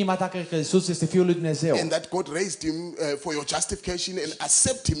care în inima ta crezi că Iisus este Fiul lui Dumnezeu and that God raised him for your justification and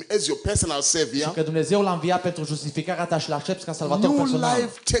accept him as your personal și savior, că Dumnezeu l-a înviat pentru justificarea ta și l accepți ca salvator new personal.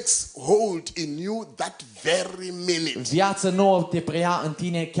 life takes hold in you that very minute. Viață nouă te preia în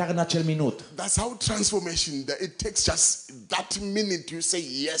tine chiar în acel minut. That's how transformation, that it takes just that minute you say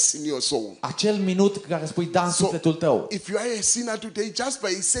yes in your soul. Acel minut care spui da în So sufletul tău. if you are a sinner today, just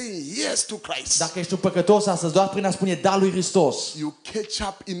by saying yes to Christ, Dacă ești un păcătos astăzi, doar prin a spune da lui Hristos, you catch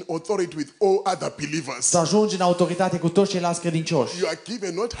up in authority with all other believers. tu ajungi în autoritate cu toți ceilalți credincioși. You are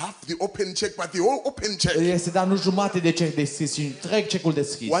given not half the open check, but the whole open check. Este dat nu jumate de cec deschis, ci întreg cecul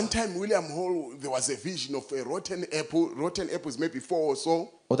deschis. One time, William Hall, there was a vision of a rotten apples, maybe 4 or so.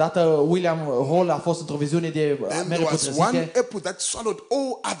 Odată William Hall a fost într-o viziune de And there mere was one putrezite apple that swallowed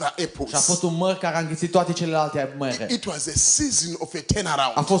all other și a apples. fost un măr care a înghițit toate celelalte mere. It was a season of a A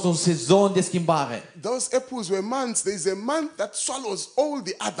turnaround. fost un sezon de schimbare. Those apples were months. There is a month that swallows all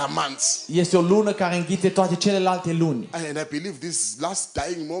the other months. Este o lună care înghite toate celelalte luni. And I believe these last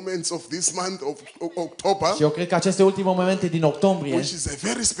dying moments of this month of October, Și eu cred că aceste ultime momente din octombrie, which is a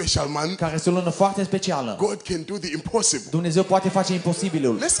very special month, care este o lună foarte specială, God can do the impossible. Dumnezeu poate face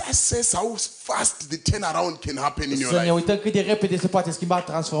imposibilul. Let's assess how fast the turnaround can happen in your Să ne life. uităm cât de repede se poate schimba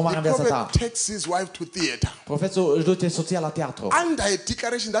transformarea în The viața ta. prophet takes his wife to theater Profetul își duce soția la teatru. under a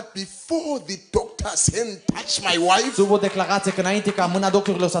declaration that before the doctor's hand touch my wife, Sub o declarație că înainte ca mâna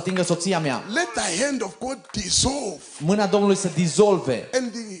doctorilor să atingă soția mea, let the hand of God dissolve, mâna Domnului să dizolve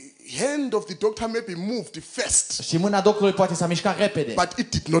and the hand of the doctor may be moved first, și mâna doctorului poate să mișca repede, but it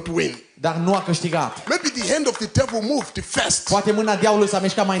did not win. dar nu a câștigat. Maybe the hand of the devil moved first, Poate mâna diavolului s-a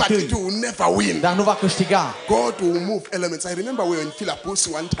mișcat mai but it întâi, will never win. dar nu va câștiga. God will move elements. I remember we were in Philippi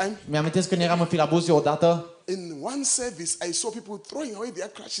one time. Mi-amintesc când eram în Filabuzio odată, In one service, I saw people throwing away their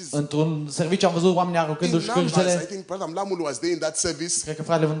crutches. într-un serviciu am văzut oamenii In aruncându-și numbers, I cârjele. think Brother Mlamul was there in that service. Cred că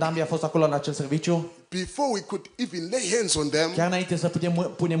fratele Vândambi a fost acolo în acel serviciu. Before we could even lay hands on them, Chiar înainte să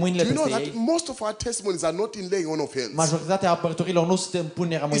putem pune mâinile do you know peste that ei, most of our testimonies are not in laying on of hands? majoritatea apărturilor nu sunt în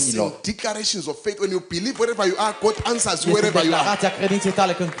punerea It's in mâinilor. declarations of faith. When you believe wherever you are, God answers Este wherever you are. declarația credinței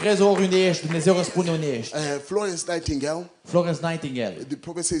tale. Când crezi oriunde ești, Dumnezeu răspunde unde ești. Florence Nightingale, Florence Nightingale. the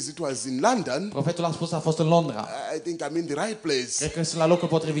prophet says it was in London. Profetul a spus a fost în Londra. I think I'm in the right place. Cred că sunt la locul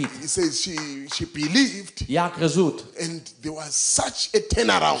potrivit. He says she believed, Ea a crezut and there was such a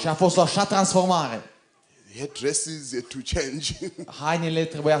turnaround. și a fost o așa transformare. Dresses had to change. Hainele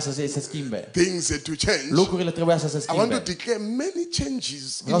trebuia să se schimbe. Things had to change. Lucrurile trebuia să se I want to schimbe. declare many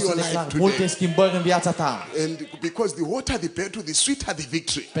changes in Vreau să your life declar multe today. schimbări în viața ta. And because the hotter the battle, the sweeter the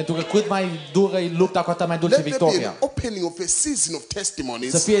victory. Pentru că cât mai dură e lupta, cu atât mai dulce Let there be an victoria. opening of a season of Să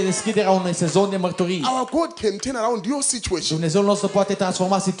testimonies. fie deschiderea unui sezon de mărturii. Our God can turn around your situation. Dumnezeul nostru poate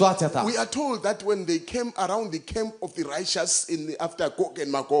transforma situația ta. We are told that when they came around the camp of the righteous after Gog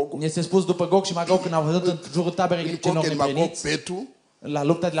and Magog, Este spus după Gog și Magog, când au văzut în jurul taberei in celor Gog and Magog neprihăniți, battle, la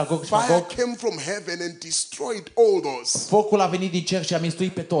lupta de la Gog și fire Magog, came from heaven and destroyed all those. focul a venit din cer și a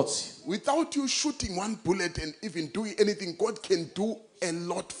mistuit pe toți. Without you shooting one bullet and even doing anything, God can do a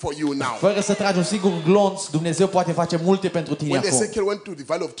lot for you now. Fără să tragi un singur glonț, Dumnezeu poate face multe pentru tine When acum. Ezekiel went to the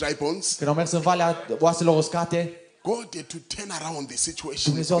valley of dry bones, Când au mers în valea oaselor uscate, God had to turn around the situation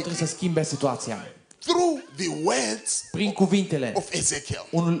Dumnezeu trebuie să schimbe situația. through the words Prin cuvintele of Ezekiel.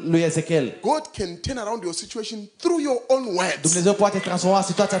 lui Ezechiel. God can turn around your situation through your own words. Dumnezeu poate transforma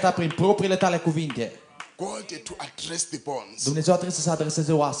situația ta prin propriile tale cuvinte. God had to address the bones Dumnezeu trebuie să se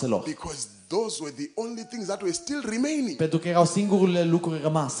adreseze oaselor. because those were the only things that were still remaining. Pentru că erau singurele lucruri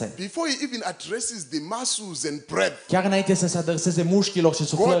rămase. Before he even addresses the muscles and breath, Chiar înainte să se adreseze mușchilor și God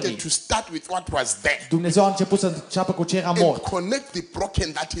had suflării, to start with what was there Dumnezeu a început să înceapă cu ce era and mort connect the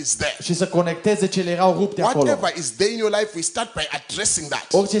broken that is there. și să conecteze ce le erau rupte acolo. Whatever is there in your life, we start by addressing that.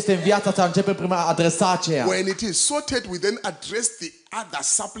 Orice este în viața ta, începe prin a adresa aceea. When it is sorted, we then address the other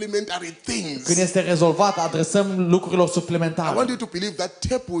supplementary Când things. este rezolvat, adresăm lucrurilor I want suplimentare. you to believe that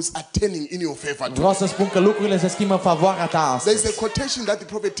tables are turning in your favor. Vreau să spun că lucrurile se schimbă în favoarea ta There's astăzi. a quotation that the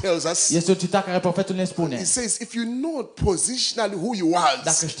prophet tells us. Este un citat care profetul ne He spune: says, if you know positionally who you are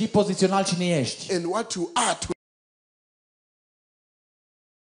dacă știi pozițional cine ești and what you are to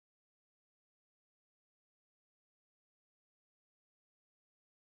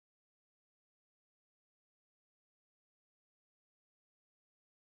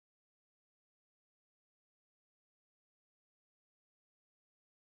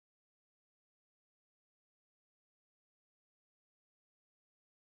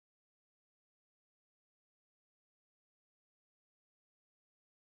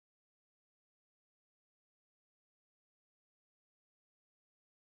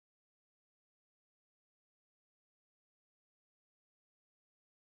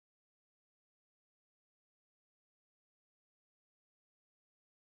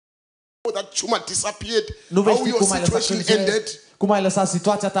that tumor disappeared, nu vei how ști your cum ai lăsat situation ended. cum ai lăsat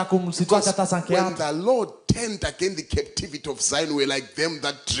situația ta, cum situația ta s-a When încheiat. the Lord turned again the captivity of Zion, we're like them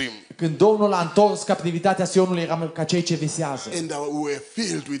that dream. Când Domnul a întors captivitatea Sionului, eram ca cei ce visează. And we were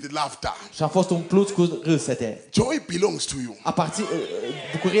filled with laughter. Și am fost umpluți cu râsete. Joy belongs to you.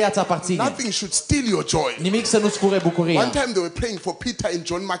 Bucuria ți aparține. Nothing should steal your joy. Nimic să nu-ți fure One bucuria. time they were praying for Peter in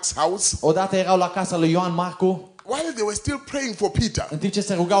John Mark's house. Odată erau la casa lui Ioan Marcu, While they were still praying for Peter, în timp ce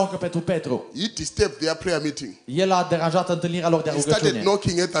se rugau încă pentru Petru. he disturbed their prayer meeting. El a deranjat întâlnirea lor de He started rugăciune.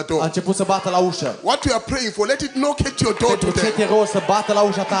 knocking at the A door. început să bată la ușă. What you are praying for, let it knock at your door Pentru ce today. te rog să bată la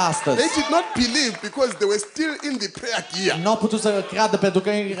ușa ta astăzi? They did not believe because they were still in the prayer gear. Nu au putut să creadă pentru că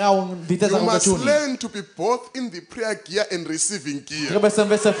erau în viteza You must rugăciunii. learn to be both in the prayer gear and receiving gear. Trebuie să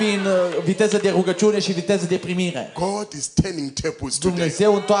înveți să fii în viteză de rugăciune și viteză de primire. God is turning tables today.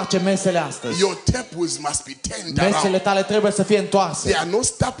 Dumnezeu întoarce mesele astăzi. Your tables must be turned Mesele around. tale trebuie să fie întoarse. There are no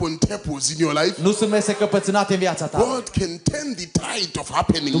stubborn tables in your life. Nu sunt mese căpățânate în viața ta. God can turn the tide of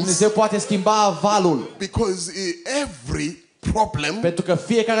happenings Dumnezeu poate schimba valul. because every problem Pentru că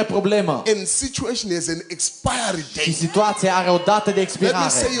fiecare problemă and situation has an expiry și date. situația are o dată de Let me expirare.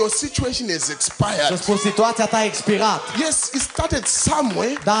 say your situation has Să expired. spun, situația ta a expirat. Yes, it started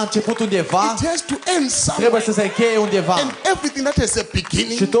somewhere. Dar a început undeva, It has to end trebuie somewhere. să se încheie undeva. And everything that has a Și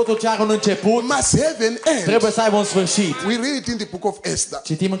beginning totul ce are un început must have an end. trebuie să aibă un sfârșit. We read it in the book of Esther.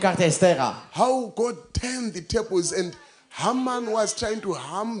 Citim în cartea Estera How God turned the tables and Haman was trying to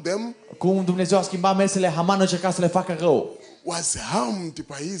harm them, cum Dumnezeu a schimbat mesele, Haman încerca să le facă rău. was harmed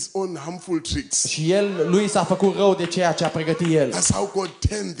by his own harmful tricks. Și lui s-a făcut rău de ceea ce a pregătit el. That's how God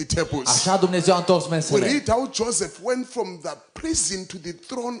turned the tables. Așa Dumnezeu a întors We mesele. read how Joseph went from the prison to the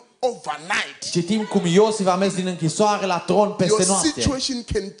throne overnight. Citim cum Iosif a mers din închisoare la tron Your peste noapte. situation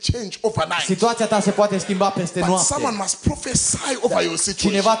can change overnight. Situația ta se poate schimba peste But someone noapte. must prophesy over your situation.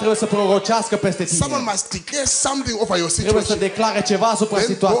 Cineva trebuie să prorocească peste Someone tine. must declare something over your Trebuie să situation. declare ceva asupra Then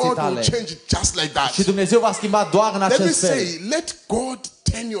situației God will tale. change it just like that. Și Dumnezeu va schimba doar în Let me acest fel. say, let God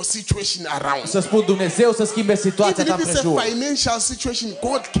turn your situation around. Să spun Dumnezeu să schimbe situația ta Even if it's a împrejur. financial situation,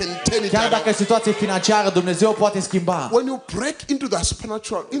 God can turn it Chiar dacă e around. situație financiară, Dumnezeu poate schimba. When you break into that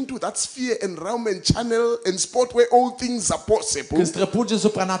supernatural, into that sphere and realm and channel and spot where all things are possible, Când străpungi în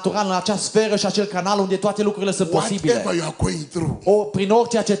supranatural, în acea sferă și acel canal unde toate lucrurile sunt posibile. whatever you are going through, Prin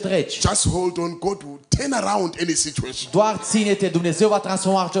orice ce treci, just hold on. God will turn around any situation. doar ține-te, Dumnezeu va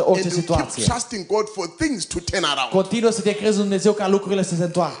transforma orice And you keep situație. trusting God for things to turn around. Continuă să te crezi în Dumnezeu ca lucrurile să se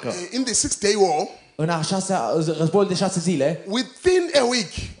întoarcă. In the 6-day war, În războiul de 6 zile, within a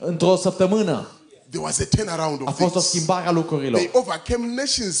week, într-o săptămână, there was a turnaround a of fost o things. schimbare a lucrurilor. They overcame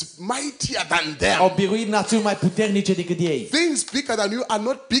nations mightier than them. Au biruit națiuni mai puternice decât ei. Things bigger than you are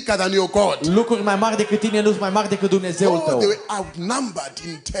not bigger than your God. Lucruri mai mari decât tine nu sunt mai mari decât Dumnezeul Oh, they tău. were outnumbered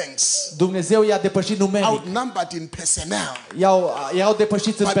in tanks, Dumnezeu i-a depășit numeric. outnumbered in personnel. Erau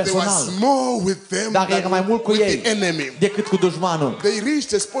depășiți în But there was personal. more with them Dar era than mai mult cu with ei the enemy. decât cu dușmanul. They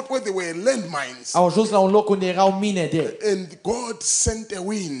reached a spot where there were landmines, Au ajuns la un loc unde erau mine and God sent a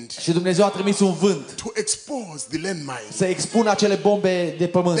wind și Dumnezeu a trimis un vânt to expose the landmines. să expună acele bombe de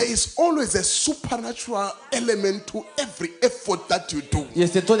pământ. There is always a supernatural element to every effort that you do.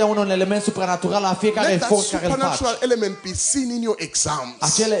 Este întotdeauna un element supranatural la fiecare Let that efort care îl faci. supernatural element be seen in your exams.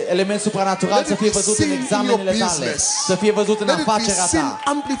 Acel element supranatural Let să it fie be văzut în seen in examenele your tale, business. să fie văzut în Let it be afacerea seen ta,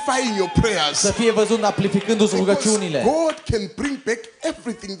 amplifying your prayers. să fie văzut amplificându-ți Because rugăciunile. God can bring back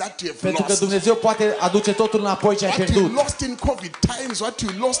everything that you have Pentru că lost. Dumnezeu poate aduce totul înapoi ce ai What you pierdut. lost in COVID times, what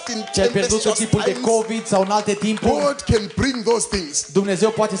you lost in Ce ai pierdut în tempestuous timpul de times, COVID sau în alte timpuri, God can bring those things. Dumnezeu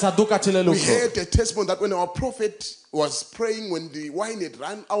poate să aducă acele We lucruri. heard a testimony that when our prophet was praying, when the wine had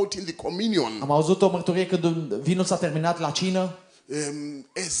run out in the communion, Am auzit o mărturie când vinul s-a terminat la cină,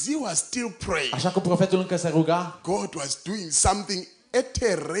 as he was still praying, așa că profetul încă se ruga, God was doing something at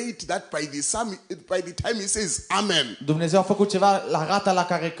a rate that by the time he says amen, Dumnezeu a făcut ceva la rata la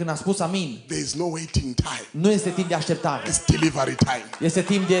care când a spus amin, there is no waiting time. nu este timp de așteptare, It's delivery time. este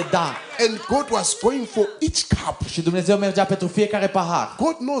timp de da. And God was going for each cup. Și Dumnezeu mergea pentru fiecare pahar.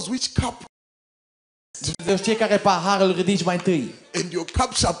 God knows which cup, Dumnezeu știe care pahar îl ridici mai întâi. and your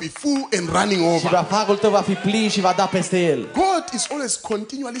cup shall be full and running Și over. paharul tău va fi plin și va da peste el. God is always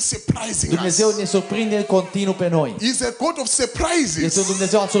continually surprising Dumnezeu us. ne surprinde continuu pe noi. He's a God of Este un surprises.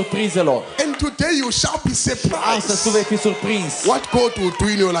 Dumnezeu al surprizelor. And today you shall be Astăzi tu surprised vei fi surprins. what God will do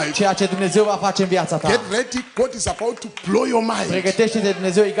in your life. Ceea ce Dumnezeu va face în viața Get ta. ready. God is about to blow your mind. Pregătește-te,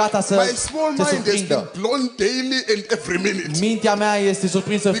 Dumnezeu e gata să My small te mind has been surprindă. blown daily and every minute. Mintea mea este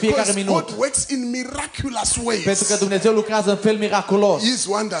surprinsă în fiecare Because minut. God works in miraculous Pentru că ways. Dumnezeu lucrează în fel miraculos. His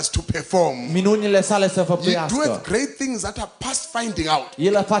wonders to perform. Minunile sale să He doeth făptuiască. great things that are past finding out.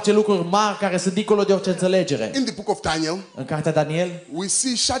 El face lucruri mari care sunt dincolo de orice înțelegere. In the book of Daniel, În cartea Daniel, we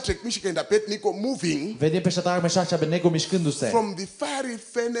see Shadrach, Meshach, and Abednego moving vedem pe Șadrach, Meșac și Abednego mișcându-se. from the fiery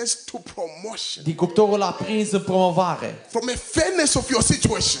furnace to promotion. Din cuptorul aprins în promovare. From a furnace of your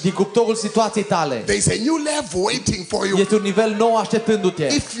situation, Din cuptorul situației tale. there is a new level waiting for you. Este un nivel nou așteptându-te.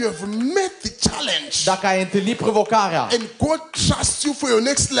 If you have met the challenge Dacă ai întâlnit provocarea and God trusts you for your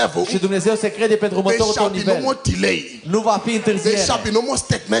next level, și Dumnezeu se crede pentru there următorul tău shall be no nivel, more delay. nu va fi There întârziere. shall be no more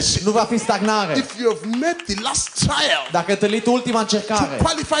stagnation. Nu va fi stagnare. If you have met the last trial Dacă ai întâlnit ultima to încercare,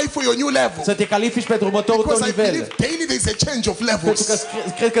 qualify for your new level, să te califici pentru următorul tău because I believe nivel. daily there is a change of Pentru că levels.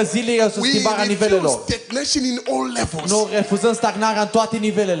 cred că zilele este o We schimbare a refuse nivelelor. stagnation in all levels. Nu refuzăm stagnarea în toate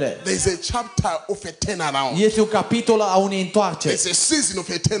nivelele. There is a chapter of a turnaround. Este un capitol a unei întoarceri. There's a season of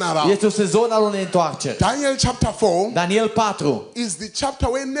a turnaround. Este un sezon al unei întoarceri. Daniel chapter 4 Daniel 4 is the chapter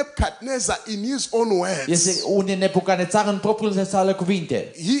where Nebuchadnezzar, in his own words, este unde Nebucanețar în propriile sale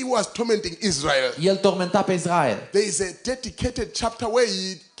cuvinte. he was tormenting Israel. El tormenta pe Israel. There is a dedicated chapter where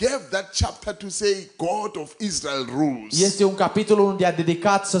he gave that chapter to say, God of Israel rules. Este un capitol unde a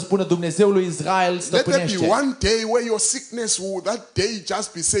dedicat să spună Dumnezeul lui Israel Let there be stăpânește. one day where your sickness will that day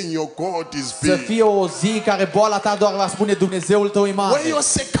just be saying your God is Să big. fie o zi în care boala ta doar va spune Dumnezeul tău e Where mare. your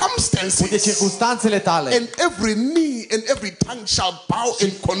Unde circumstances circumstanțele tale, and every knee and every tongue shall bow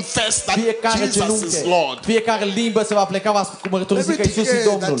and confess that fiecare Jesus is genunchi, Lord. fiecare limbă se va pleca, va mărturisi Let că me Iisus e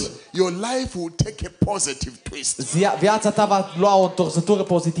declare that Domnul. your life will take a positive twist. Viața ta va lua o întorsătură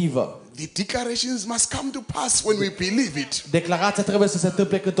pozitivă. The declarations must come to pass when we believe it. Declarația trebuie să se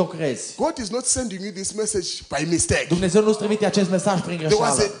întâmple când o crezi. God is not sending you this message by mistake. Dumnezeu nu-ți trimite acest mesaj prin There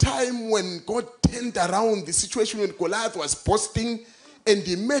was greșeală. a time when God turned around the situation when Goliath was boasting and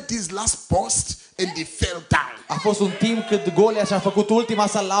he made his last boast and he fell down. A fost un timp când Golia și-a făcut ultima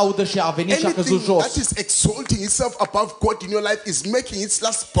sa laudă și a venit și a căzut Anything jos. that is exalting itself above God in your life is making its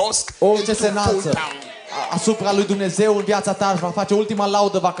last boast and Orice to se fall înalță down. asupra lui Dumnezeu în viața ta și va face ultima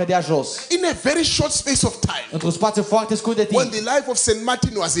laudă, va cădea jos. In a very short space of time, Într-un spațiu foarte scurt de when timp, the life of Saint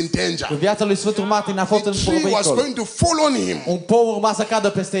Martin was in danger, când viața lui Sfântul Martin a fost the în tree was pericol, going to fall on him. un pou urma să cadă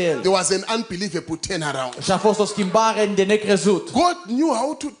peste el. There was an unbelievable turnaround. Și a fost o schimbare de necrezut. God knew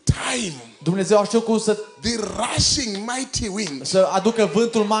how to time Dumnezeu a știut cum the rushing mighty wind. să aducă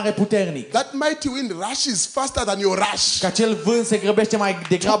vântul mare puternic. That mighty wind rushes faster than your rush. Că acel vânt se grăbește mai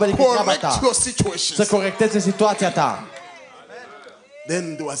degrabă decât graba Correct ta. your Să situations. corecteze situația ta.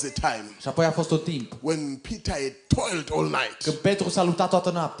 Then there was a time Și apoi a fost un timp when Peter had toiled all night. când Petru s-a luptat toată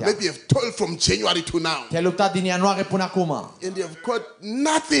noaptea. Maybe you've toiled from January to now. Te-ai luptat din ianuarie până acum And you've got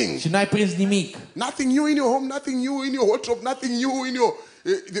nothing. și n-ai prins nimic. Nothing new in your home, nothing new in your wardrobe, nothing new in your...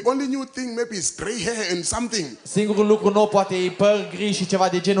 the only new thing maybe is gray hair and something. Singurul lucru nou poate e păr gri și ceva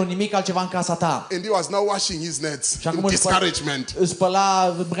de genul, nimic altceva în casa ta. And he was now washing his nets Și in acum discouragement. își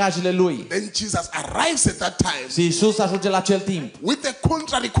spăla brajele lui. Then Jesus arrives at that time Și Iisus ajunge la acel timp with a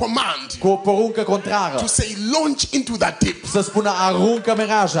contrary command cu o poruncă contrară. to say, launch into that deep. Să spună aruncă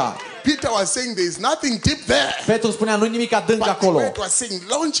meraja. Peter was saying there is nothing deep there. Petru spunea nu nimic adânc But the acolo. word was saying,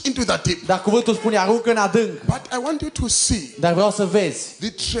 launch into that deep. Dar cuvântul spune aruncă în adânc. But I want you to see Dar vreau să vezi the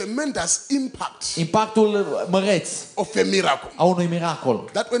tremendous impact impactul măreț of a miracle. a unui miracol.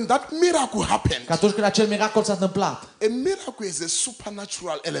 That when that miracle happened, Că atunci când acel miracol s-a întâmplat, a miracle is a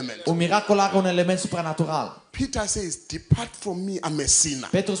supernatural element. un miracol are un element supranatural. Peter says, depart from me, I'm a sinner.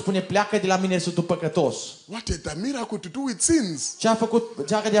 Petru spune pleacă de la mine, sunt un păcătos. What had the miracle to do with sins?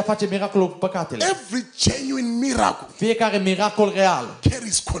 Ce are de a face miracolul cu păcatele? Every genuine miracle Fiecare miracol real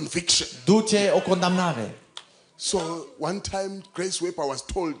carries conviction. duce o condamnare. So one time Grace Weber was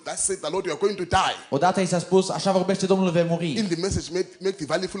told, that's it, the Lord, you are going to die. Odată i s-a spus, așa vorbește Domnul, vei muri. In the message, make the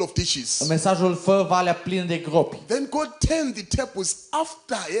valley full of dishes. În mesajul fă valea plină de gropi. Then God turned the tables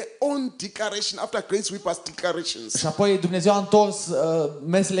after her own declaration, after Grace Weber's declarations. Și apoi Dumnezeu a întors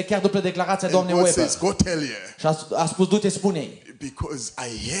mesele chiar după declarația And doamnei God Weber. says, go tell her, Și a spus, du-te, spune-i, because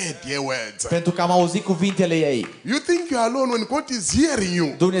I heard your words. pentru că am auzit cuvintele ei. You think you are alone when God is hearing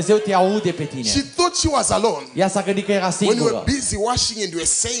you. Dumnezeu te aude pe tine. She thought she was alone. Ea s-a gândit că era When you were singură. busy washing and you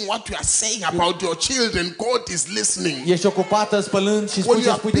were saying what you are saying about your children, God is listening. Ești ocupată spălând și When spui you ce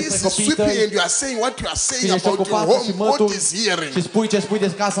are spui busy despre copiii sweeping tăi. and you are saying what you are saying Când ești about your ocupată și home, God mături is hearing. și spui ce spui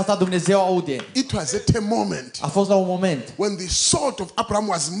despre casa ta, Dumnezeu aude. It was at a moment A fost la un moment when the sword of Abraham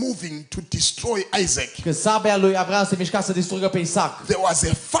was moving to destroy Isaac. când sabia lui Avram se mișca să distrugă pe Isaac. There was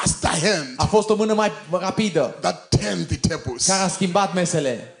a faster hand A fost o mână mai rapidă that turned the tables. care a schimbat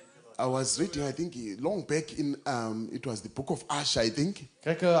mesele. I was reading, I think, long back in, it was the book of Asher, I think,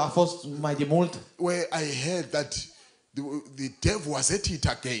 Cred că a fost mai de mult, where I heard that the devil was at it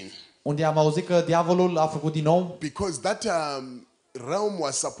again. unde am auzit că diavolul a făcut din nou, Because that realm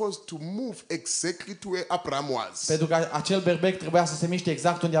was supposed to move exactly to where Abraham was. pentru că acel berbec trebuia să se miște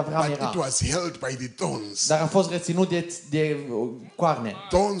exact unde Avram But it era. was held by the thorns. Dar a fost reținut de coarne,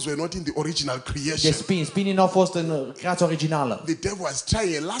 Thorns were not in the original de creation. spini. Spinii nu au fost în creația originală. The devil was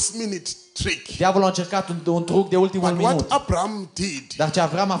trying a last minute trick. Diavolul a încercat un truc de ultimul But what minut. Abraham did, Dar ce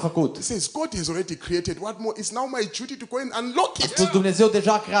Avram a făcut? he says, God has already created. What more? It's now my duty to go and unlock A spus it. Dumnezeu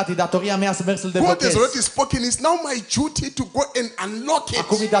deja a creat, e datoria mea să merg să-l God has deblochez. already spoken. It's now my duty to go and unlock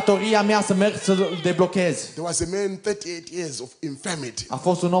Acum e it. datoria mea să merg să-l deblochez. There was a man 38 years of infirmity A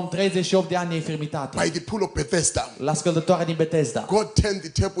fost un om 38 de ani de infirmitate by the pool of Bethesda. la scăldătoarea din Betesda. God turned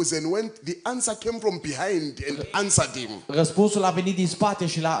the tables and went, the answer came from behind and answered him. Răspunsul a venit din spate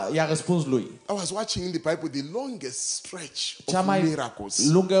și i-a răspuns lui. I was watching in the Bible the longest stretch Cea of mai miracles.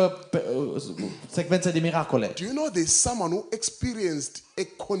 lungă secvență de miracole. Do you know there's someone who experienced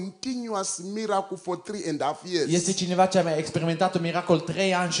a continuous miracle for 3.5 years? Este cineva ce a experimentat un miracol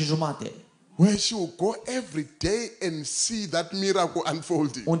 3 ani și jumate, Where she will go every day and see that miracle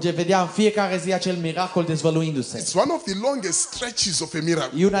unfolding. unde vedea în fiecare zi acel miracol dezvăluindu-se. It's one of the longest stretches of a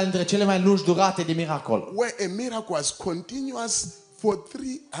miracle. E una dintre cele mai lungi durate de miracol, Where a miracle was continuous for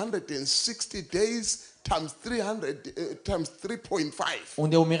 360 days times 300 times 3.5.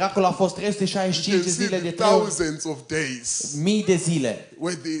 unde un miracol a fost 365 You de can see zile the de 3 ori, thousands of days. mii de zile,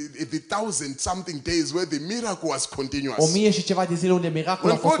 Where the thousand something days where the miracle was continuous. 1000 și ceva de zile unde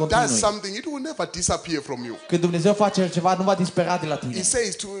miracolul a When fost God does continuu. something, it will never disappear from you. Când Dumnezeu face ceva, nu va dispera de la He tine.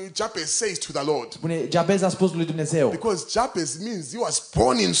 says to Jabez says to the Lord, Spune, Jabez a spus lui Dumnezeu, because Jabez means he was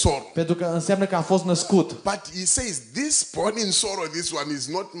born in sorrow. pentru că înseamnă că a fost născut. But he says, this born in sorrow, this one is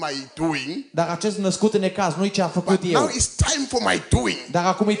not my doing. Dar acest născut în necaz nu-i ce a făcut But now eu. it's time for my doing. Dar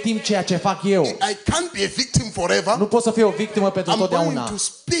acum e timp ceea ce fac eu. I can't be a victim forever. Nu pot să fiu o victimă pentru I'm going totdeauna. to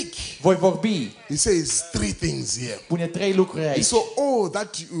speak. voi vorbi. He says 3 things here. Pune 3 lucruri aici. So,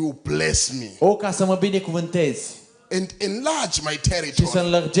 that you bless me O, ca să mă binecuvântezi and enlarge my și să territory,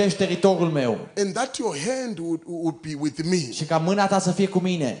 înlărgești teritoriul meu and that your hand would be with me, și ca mâna ta să fie cu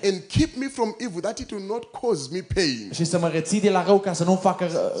mine and keep me from evil, that it will not cause me pain. și să mă reții de la rău ca să nu facă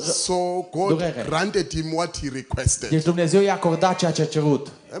So God durere. granted him what he requested. Deci Dumnezeu i-a acordat ceea ce a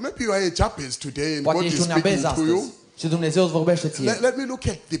cerut. Maybe you are a Jabez today and Poate God is ești un speaking abez to you. astăzi și Dumnezeu îți vorbește ție. Let me look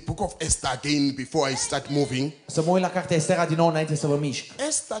at the book of Esther again before I start moving. Să mă uit la cartea Estera din nou înainte să vă mișc.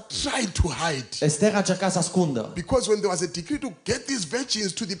 Esther tried to hide. Estera a încercat să ascundă. Because when there was a decree to get these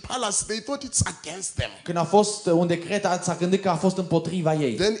virgins to the palace, they thought it's against them. Când a fost un decret, s-a gândit că a fost împotriva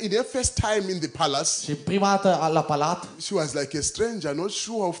ei. Then in her first time in the palace, Și prima dată la palat she was like a stranger, not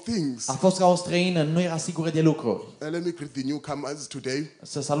sure of things. a fost ca o străină, nu era sigură de lucruri. Let me greet the newcomers today.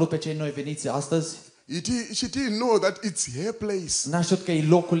 Să salut pe cei noi veniți astăzi. She didn't know that it's her place. N-a știut că e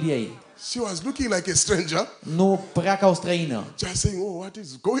locul ei. She was looking like a stranger, Nu părea ca o străină. just saying, "Oh, what is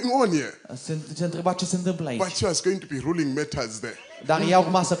going on here?" Se întreba ce se întâmplă aici. But she was going to be ruling matters there. Dar ea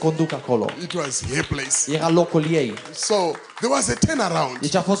urma să conducă acolo. It was her place. Era locul ei. So there was a turnaround.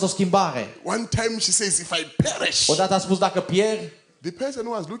 Deci a fost o schimbare. One time she says, "If I perish," Odată a spus dacă pierd, the person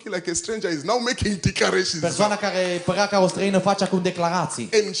who was looking like a stranger is now making declarations. persoana care părea ca o străină face acum declarații.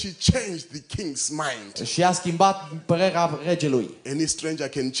 And she changed the king's mind. Și a schimbat părerea regelui. Any stranger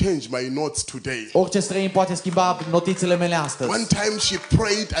can change my notes today. Orice străin poate schimba notițele mele astăzi. One time she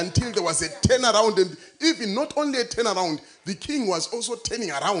prayed until there was a turnaround, and even not only a turnaround, the king was also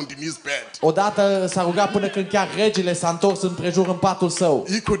turning around in his bed. Odată s-a rugat până când chiar regele s-a întors împrejur în patul său.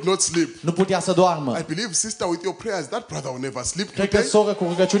 He could not sleep. Nu putea să doarmă. I believe, sister, with your prayers, that brother will never sleep Cred că, today. soră, cu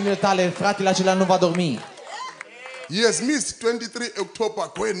rugăciunile tale, fratele acela nu va dormi. He has missed 23 October.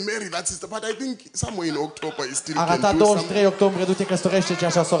 Go and marry that sister. But I think somewhere in October he still A can ratat do 23 something. octombrie, du-te căsătorește ce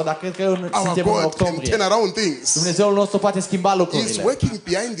așa, soră, dar cred că Our suntem în God can octombrie. turn around things. Dumnezeul nostru poate schimba He's lucrurile. working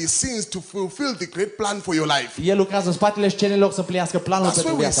behind the scenes to fulfill the great plan for your life. El lucrează în spatele scenelor să împlinească planul That's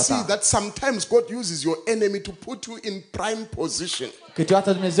pentru why we viața see ta. that sometimes God uses your enemy to put you in prime position.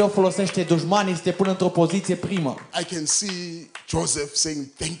 Câteodată Dumnezeu folosește dușmanii să te pună într-o poziție primă. I can see Joseph saying,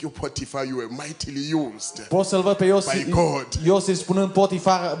 "Thank you, Potiphar, you were mightily used." Poți să-l văd pe By God. Iosif spunând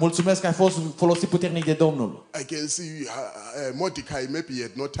Potifar, mulțumesc că ai fost folosit puternic de Domnul. I can see Mordecai, maybe he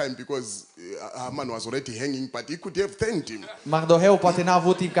had no time because Haman was already hanging, but he could have thanked him. Mardoheu poate n-a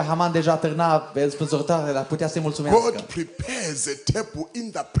avut timp, că Haman deja târna pe spânzurătoare, dar putea să-i mulțumească. God prepares a table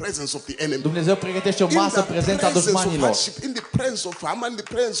in the presence of the enemy. Dumnezeu pregătește o In masă the prezența presence of dușmanilor. hardship, in the presence of Haman, the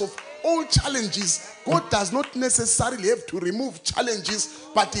presence of all challenges. God does not necessarily have to remove challenges,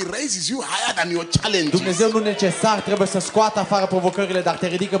 but He raises you higher than your challenges. Dumnezeu nu necesar trebuie să scoată afară provocările, dar te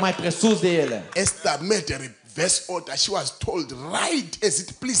ridică mai presus de ele. Esther made a reverse order. She was told, "Write as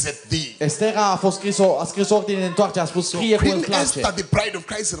it pleaseth thee." Estera a scris ordine de întoarcere, a spus scrie cum Queen îți place. Esther, the bride of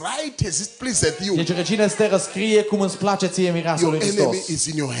Christ, write as it pleaseth you. Deci regina Estera scrie cum îți place ție mireasa Your lui enemy Hristos. is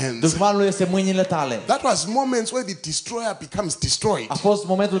in your hands. Dușmanul este în mâinile tale. That was moments where the destroyer becomes destroyed. A fost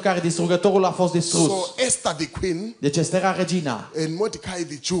momentul în care distrugătorul a fost distrus. So Esther the queen Deci Estera regina and Mordecai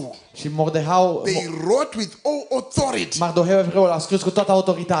the Jew, și Mordehau, they wrote with all authority. Mardoheu evreul a scris cu toată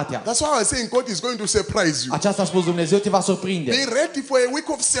autoritatea. That's why I was saying God is going to surprise you. Aceasta a spus Dumnezeu te va surprinde. Be ready for a week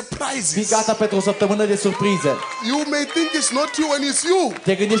of Fii surprises. gata pentru o săptămână de surprize. You may think it's not you and it's you.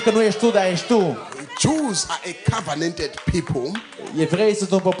 Te gândești că nu ești tu, dar ești tu. Jews are a covenanted people. Evreii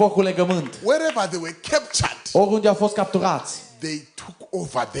sunt un popor cu legământ. Wherever they were captured, Oriunde au fost capturați, they took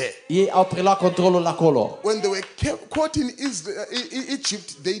over there. ei au preluat controlul acolo. When they were caught in Egypt,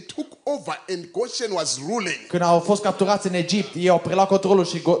 they took over and Goshen was ruling. Când au fost capturați în Egipt, ei au preluat controlul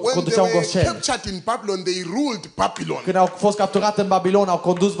și When they conduceau were Goshen. captured in Babylon, they ruled Babylon. Când au fost capturați în Babilon, au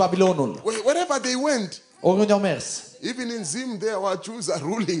condus Babilonul. Wherever they went, Oriunde au mers. even in Zim, there our Jews are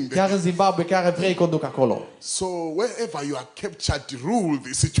ruling there. Chiar în Zimbabwe, chiar evrei conduc acolo. So wherever you are captured, rule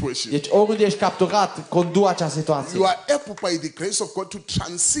the situation. Deci oriunde ești capturat, condu acea situație. You are able by the grace of God to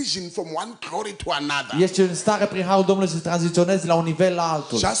transition from one glory to another. Ești în stare prin harul Domnului să tranziționezi la un nivel la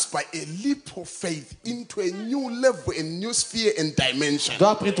altul. Just by a leap of faith into a new level, a new sphere and dimension.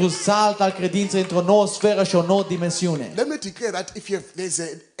 Doar printr-un salt al credinței într-o nouă sferă și o nouă dimensiune. Let me declare that if there's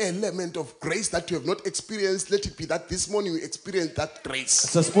an element of grace that you have not experienced, let it be that this morning you experience that grace.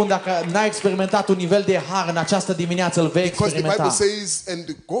 Să spun, dacă n-ai experimentat un nivel de har în această dimineață, îl vei Because the Bible experimenta. says,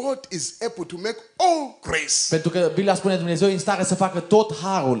 and God is able to make all grace. Pentru că Biblia spune Dumnezeu e în stare să facă tot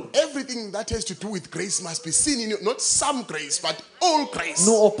harul. Every everything that has to do with grace must be seen in you. Not some grace, but all grace.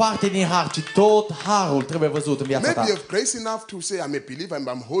 Nu o parte din har, ci tot harul trebuie văzut în viața Maybe ta. you have grace enough to say, I'm a believer and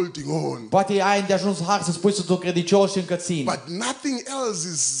I'm holding on. Poate ai de ajuns har să spui sunt credincios și încă țin. But nothing else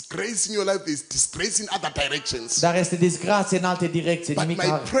is grace in your life. There's disgrace in other directions. Dar este disgrație în alte direcții, But nimic my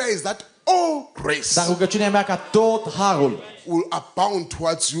har. prayer is that all grace Dar rugăciunea mea ca tot harul will abound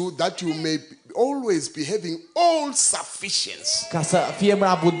towards you, that you may always be having all sufficiency. ca să fie în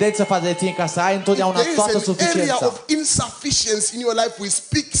abundență față de tine, ca să ai întotdeauna If toată there is an area suficiența. of insufficiency in your life, we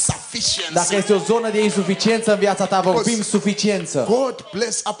speak Dacă sufficiency. este o zonă de insuficiență în viața ta, vorbim suficiență. God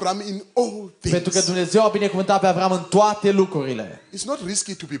bless Abraham in all Pentru că things. Dumnezeu a binecuvântat pe Avram în toate lucrurile. It's not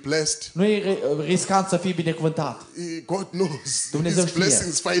risky to be blessed. Nu e riscant să fii binecuvântat. God knows Dumnezeu His știe.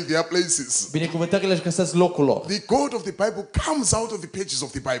 blessings find their places. Binecuvântările își găsesc locul lor. The God of the Bible comes out of the pages of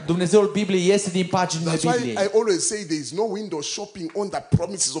the Bible. Dumnezeul Bibliei iese din paginile That's why Bibliei. I always say there is no window shopping on the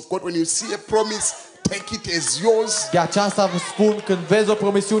promises of God. When you see a promise, take it as yours. De aceasta vă spun, când vezi o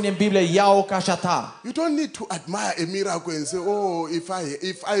promisiune în Biblie, ia-o ca și a ta. You don't need to admire a miracle and say, "Oh, if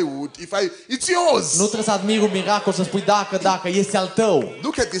I would, it's yours." Nu trebuie să admiri un miracol, să spui dacă, este al tău.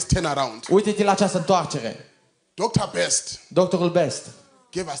 Look at this turnaround. Uite-te la această întoarcere. Dr. Best Doctorul Best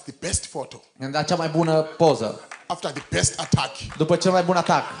gave us the best photo ne-a dat cea mai bună poză after the best attack. după cel mai bun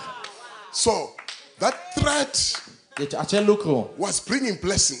atac. So that threat Deci acel lucru was bringing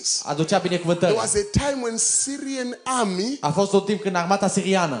blessings. aducea There binecuvântări. was a time when Syrian army A fost un timp când armata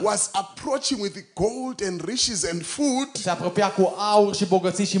siriană was approaching with the gold and riches and food se apropia cu aur și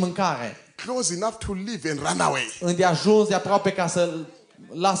bogății și mâncare. close enough to live and run away. Îndeajuns de aproape ca să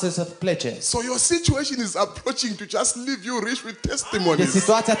lasă să plece. So your situation is approaching to just leave you rich with Deci testimonies.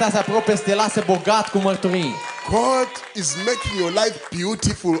 situația ta se apropie să te lase bogat cu mărturii. God is making your life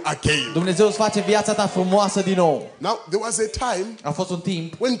beautiful again. Dumnezeu îți face viața ta frumoasă din nou. Now, there was a time A fost un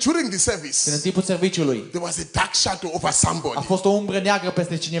timp when during the când în service, timpul serviciului there was a dark shadow over somebody. a fost o umbră neagră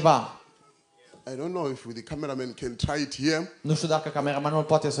peste cineva. I don't know if the cameraman can try it here, Nu știu dacă cameramanul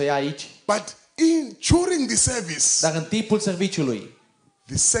poate să o ia aici, but during the service, dar în timpul serviciului,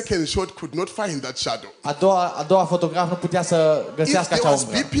 the second shot could not find that shadow. a doua fotograf nu putea să If găsească there acea was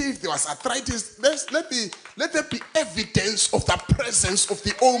umbră. BP, if there was arthritis, let there be evidence of the presence of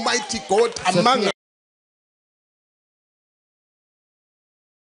the Almighty God among us.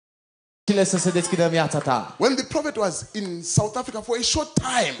 Să se deschidă în viața ta. When the prophet was in South Africa for a short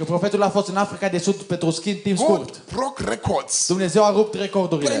time, Că profetul a fost în Africa de Sud pentru un timp scurt. God broke records. Dumnezeu a rupt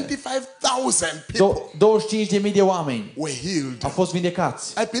recordurile. 25,000 people 25.000 de oameni were healed. au fost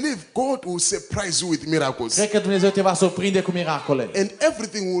vindecați. I believe God will surprise you with miracles. Cred că Dumnezeu te va surprinde cu miracole. And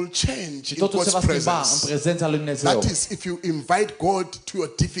everything will change Și in totul se God's va schimba în presence. prezența lui Dumnezeu. That is, if you invite God to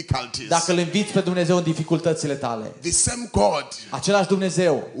your difficulties. Dacă îl inviți pe Dumnezeu în dificultățile tale. The same God Același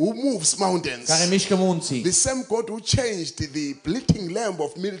Dumnezeu who moves mountains. care mișcă munții. The same God who changed the bleating lamb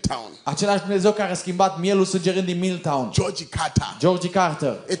of Milltown. Același Dumnezeu care a schimbat mielul sângerând din Milltown. Georgie Carter. Georgie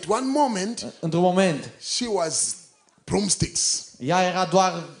Carter. At one moment, Într-un moment, she was broomsticks. ea era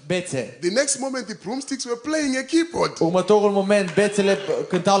doar bețe. The next moment, the broomsticks were playing a keyboard. Următorul moment, bețele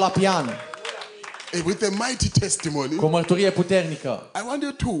cântau la pian. With a mighty testimony. Cu o mărturie puternică. I want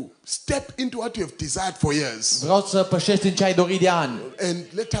you to step into what you have desired for years. Vreau să pășești în ce ai dorit de ani. And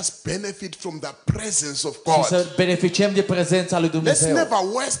let us benefit from the presence of Și God. să beneficiem de prezența lui Let's Dumnezeu. never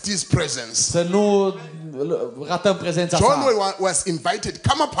waste His presence. Să nu ratăm prezența John sa. was invited,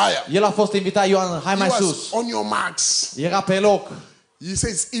 come up higher. El a fost invitat, Ioan, hai He mai was sus. on your marks. Era pe loc. He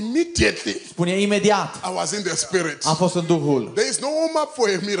says, immediately Spune imediat. I was in the spirit. Am fost în Duhul. There is no warm-up for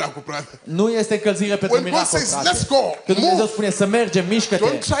a miracle, brother. Nu este încălzire pentru When God miracol, says, frate. let's go, Când Dumnezeu move. spune să mergem, mișcă-te.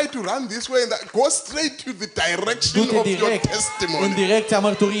 Don't try to run this way and that. Go straight to the direction Du-te of your direct în testimony. direcția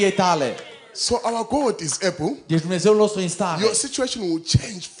mărturiei tale. So our God is able. Deci Dumnezeul nostru în stare. Your situation will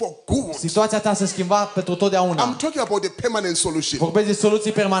change for good. Situația ta se schimba pentru I'm totdeauna. talking about a permanent solution. Vorbesc de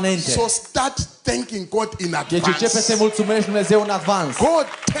soluții permanente. So start thanking God in Deci începe să advance. mulțumești Dumnezeu în avans. God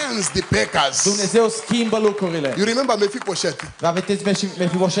turns the beggars. Dumnezeu schimbă lucrurile. You remember Mephibosheth? Vă amintiți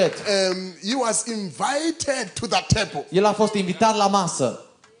Mefiboset? He was invited to the table. El a fost invitat la masă.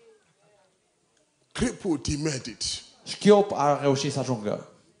 Crippled, he made it. Șchiop a reușit să ajungă.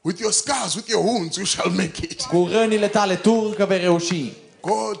 With your scars, with your wounds, you shall make it. Cu rănile tale tu încă vei reuși.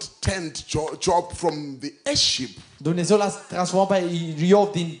 God turned Job from the airship Dumnezeu l-a transformat pe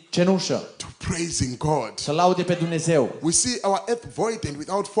Iov din cenușă. to praising God. Să laude pe Dumnezeu. We see our earth void and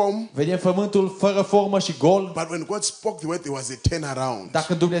without form, Vedem pământul fără formă și gol. but when God spoke the word, there was a turnaround. Dar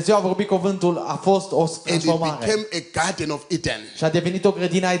când Dumnezeu a vorbit cuvântul, a fost o And it transformare. became a garden of Eden. Și a devenit o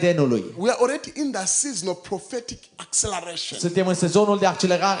grădină a Edenului. We are already in that season of prophetic acceleration, Suntem în sezonul de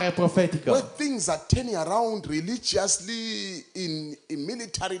accelerare where profetică. things are turning around religiously, in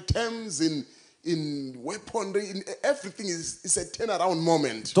military terms, in weaponry, in everything is a turnaround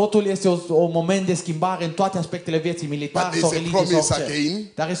moment. Totul este o moment de schimbare în toate aspectele vieții, militar But sau there's a religie sau promise orice.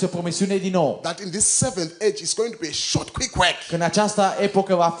 again. Dar este o promisiune din nou. That in this seventh age is going to be a short, quick work, Că în această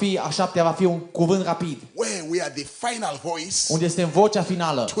epocă va fi, a șaptea va fi un cuvânt rapid. where we are the final voice Unde este în vocea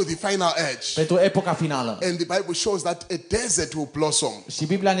finală. to the final edge. Pentru epoca finală. And the Bible shows that a desert will blossom. Și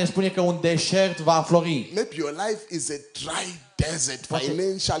Biblia ne spune că un deșert va flori. Maybe your life is a dry desert,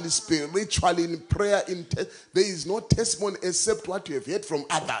 financially, spiritually, in prayer. There is no testimony except what you have heard from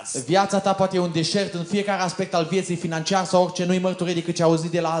others. Viața ta poate e un deșert în fiecare aspect al vieții, financiar sau orice, nu-i mărturie decât ce ai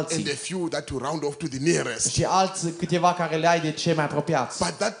auzit de la And alții. a few that you round off to the nearest. Și alți câteva care le ai de cei mai apropiați.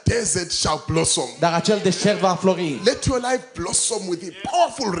 But that desert shall blossom. Dar acel deșert va flori. Let your life blossom with the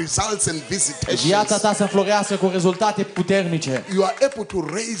powerful results and Viața visitations. ta să înflorească cu rezultate puternice. You are able to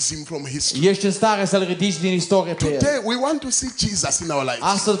raise him from history. Ești în stare să-L ridici din istorie pe El. Today we want to see Jesus in our lives.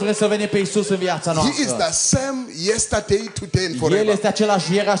 Astăzi vrem să vedem pe Iisus în viața He is noastră. the same yesterday, today and El forever. este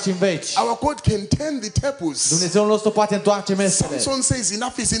același ieri și în veci. Our God can turn the tables. Dumnezeul nostru poate întoarce mesele. Samson says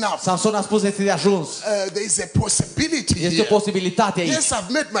enough is enough. Samson a spus este de ajuns. There is a possibility Este o here. posibilitate aici. Yes, I've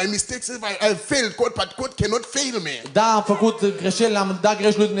made my mistakes. I've failed God, but God cannot fail me. Da, am făcut greșeli, am dat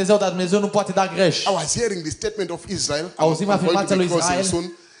greș lui Dumnezeu, dar Dumnezeu nu poate da greș. I was hearing the statement of Israel. Auzim I'm going to afirmația be lui crossing Israel.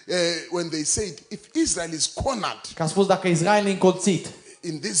 soon. When they said, if Israel is cornered Că a spus dacă Israel e încolțit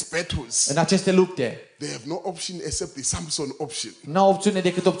in these battles, în aceste lupte, they have no option except the Samson option n-au opțiune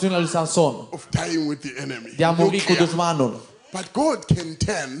decât opțiunea lui Samson of dying with the enemy. de a muri cu Nuclear. dușmanul. But God can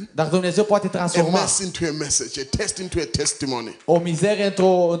turn Dar Dumnezeu poate a transforma mess into a message, a test into a testimony. o mizerie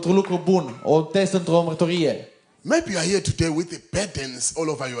într-un lucru bun, o test într-o mărturie. Maybe you are here today with the burdens all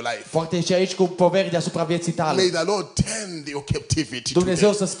over your life. Poate ești aici cu poveri deasupra vieții May tale. the Lord turn your captivity Dumnezeu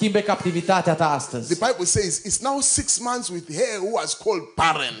today. să schimbe captivitatea ta astăzi. The Bible says it's now 6 months with her who was called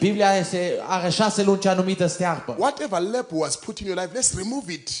barren. Biblia are 6 luni cea numită stearpă. Whatever leper was put in your life, let's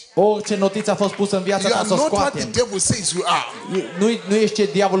remove it. Orice notiță a fost pusă în viața You ta are să o not what the scoatem. devil says you are. Nu ești ce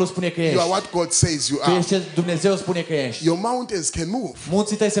diavolul spune că You are ești. what God says you Tu are. ești ce Dumnezeu spune că ești. Your mountains can move.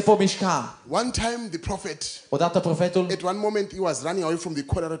 Munții tăi se pot mișca. One time the prophet, Odată profetul, at one moment he was running away from the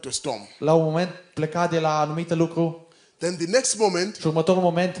cholera to storm. la un moment, pleca de la anumite lucru Then the next moment, și următorul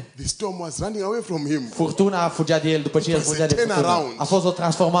moment, the storm was running away from him. furtuna fugea de el după ce el was a fugea de furtună. turnaround. A fost o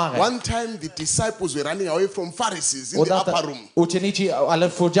transformare. One time the disciples were running away from Pharisees in the upper Odată room. ucenicii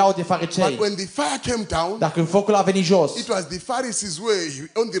fugeau de farisei. But when the fire came down, Dar când focul a venit jos, it was the Pharisees who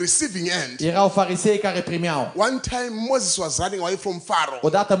were on the receiving end. erau farisei care primeau. One time Moses was running away from Pharaoh.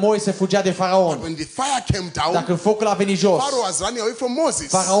 Odată Moise fugea de faraon. When the fire came Dar down, când focul a venit jos, Pharaoh was running away from Moses.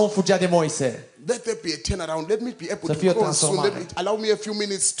 faraon fugea de Moise. Let there be a turnaround. Let me be able Să to fie o close soon. transformare. Allow me a few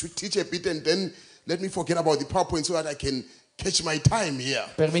minutes to teach a bit and then let me forget about the PowerPoint so that I can catch my time here.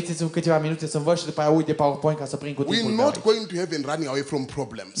 Permiteți-mi câteva minute să învăț și după aia uit de PowerPoint ca să prind cu We're timpul meu. not going to heaven running away from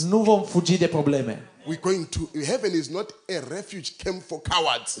problems. Nu vom fugi de probleme. Heaven is not a refuge camp for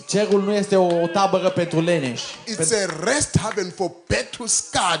cowards. Cerul nu este o tabără pentru leneși, It's a rest haven for battle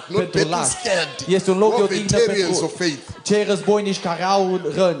scarred, not pentru battle lași. scared. Este un loc de Or odihnă veterans pentru of faith. cei războinici care au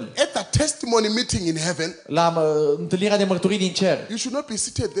răni. At the testimony meeting in heaven, La întâlnirea de mărturii din cer. you should not be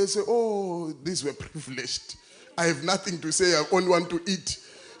seated there and say, oh, these were privileged. I have nothing to say. I only want to eat.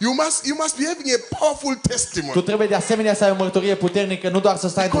 You must be having a powerful Tu testimony. trebuie de asemenea să ai o mărturie puternică, nu doar să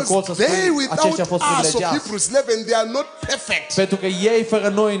stai într-un colț să Because they spui aceștia au without fost us of privilegiați. Hebrews 11, they are not perfect. Pentru că ei fără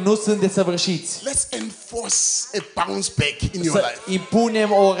noi nu sunt desăvârșiți. Let's enforce a bounce back in your Să life.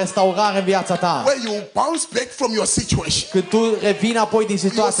 impunem o restaurare în viața ta. Where you bounce back from your situation. Când tu revii apoi din Your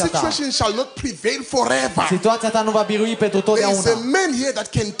situația ta. situation shall not prevail forever. Situația ta nu va birui pentru There is a totdeauna. man here that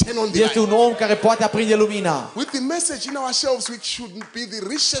can turn on the Este light. un om care poate aprinde lumina. With the message in our shelves, we should be the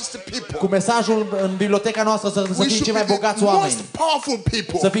richest people. Cu mesajul în biblioteca noastră să We fim should cei be mai the bogați most oameni. powerful Să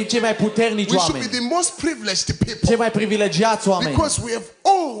people. fim cei mai puternici We should be oameni. the most privileged people. Cei mai privilegiați oameni. Because we have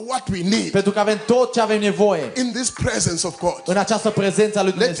all what we need. Pentru că avem tot ce avem nevoie in this presence of God. în această prezență a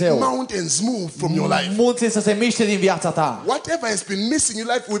lui Let Dumnezeu. mountains move from your life. Munții să se miște din viața ta. Whatever has been missing in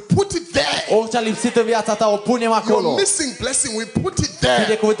your life, we put it there. Orice a lipsit în viața ta, o punem Your acolo. missing blessing, we put it there.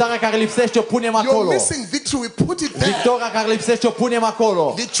 Binecuvântarea care lipsește, o punem Your acolo. missing victory, we put it there. Victoria care lipsește, o punem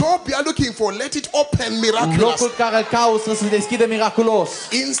acolo. The job you are looking for, let it open miraculous. Locul care îl cauți să se deschidă miraculos.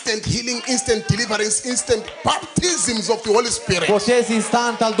 Instant healing, instant deliverance, instant baptisms of the Holy Spirit. Botez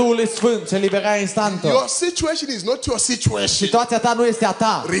instant al Duhului Sfânt, eliberare instantă. Your situation is not your situation. Situația ta nu este a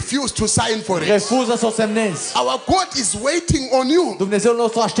ta. Refuse to sign for it. Refuză să o semnezi. Our God is waiting on you. Dumnezeul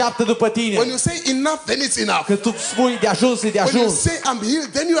nostru așteaptă după When tine. you say enough, then it's enough. Când tu spui de ajuns, e de When you ajuns. say I'm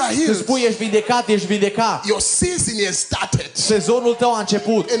healed, then you are Când healed. spui ești vindecat, ești vindecat. Your season has started. Sezonul tău a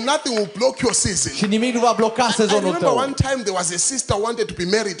început And nothing will block your season. și nimic nu va bloca I sezonul remember tău. one time there was a sister wanted to be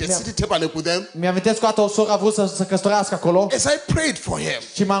married at City Tabernacle with them. Mi-amintesc că o dată o soră a vrut să se căsătorească acolo As I prayed for him,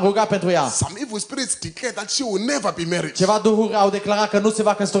 și m-am rugat pentru ea. some evil spirits declared that she will never be married. Ceva duhuri au declarat că nu se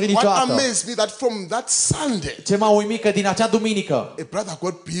va căsători What niciodată. amazed me that from that Sunday, Ce m-a uimit că din acea duminică a brother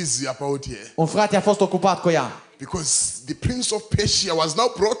got busy about here un frate a fost ocupat cu ea. because the prince of Persia was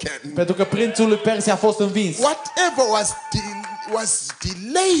now broken. Pentru că prințul lui Persia a fost învins. Whatever was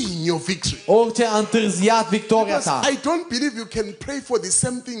delaying your victory. Orice a întârziat victoria Because ta. I don't believe you can pray for the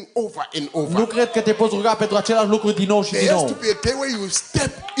same thing over and Nu over. cred că te poți ruga pentru același lucru din nou și There din has to nou. be a day where you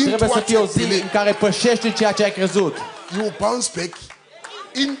step into Trebuie să what fie o you zi believe. în care pășești în ceea ce ai crezut. You bounce back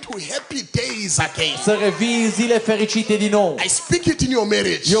into happy days again. Să revii în zile fericite din nou. I speak it in your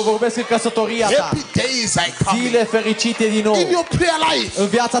marriage. Eu vorbesc în căsătoria ta. Happy days are coming. Zile fericite din nou. In your prayer life. În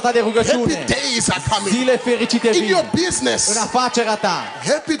viața ta de Happy rugăciune. days are coming. Zile fericite In vin. your În business. afacerea ta.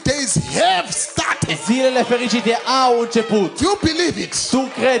 Happy days have started. Zilele fericite au început. Do you believe it? Tu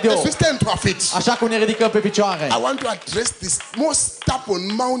crede As we stand to our feet, Așa cum ne ridicăm pe picioare. I want to address this most stubborn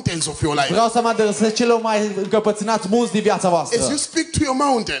mountains of your life. Vreau să mă adresez celor mai încăpățânați munți din viața As voastră. you speak to your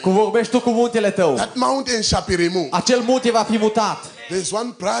mountain, Cum vorbești tu cu muntele tău, that mountain shall be removed. acel munte va fi mutat. There's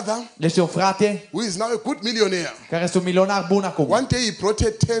one brother Este un frate who is now a good millionaire. care este un milionar bun acum. One day he brought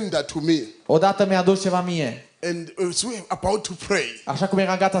a tender to me, Odată mi-a adus ceva mie. and as we were about to pray, Așa cum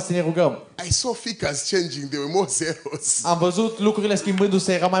eram gata să ne rugăm. I saw figures changing. There were more zeros. Am văzut lucrurile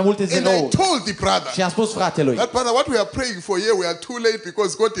schimbându-se, erau mai multe And I zerouri. told the brother, Și am spus fratelui that brother, what we are praying for here, we are too late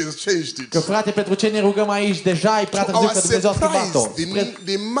because God has changed că it. frate, pentru ce ne rugăm aici, deja e prea To târziu our că Dumnezeu a schimbat-o. surprise,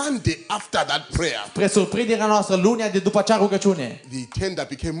 the Monday after that prayer, Spre surprinderea noastră, lunea de după acea rugăciune, the tender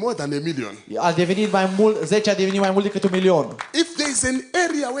became more than a million. a devenit mai mult, 10 a devenit mai mult decât 1 milion. If there is an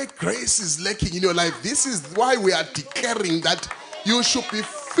area where grace is lacking in your life, this is why we are declaring that you should be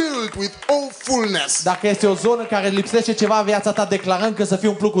filled with all fullness. Dacă este o zonă în care lipsește ceva în viața ta, declarăm că să fii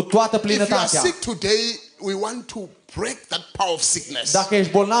umplut cu toată If you are plinătatea. sick today, we want to break that power of sickness. Dacă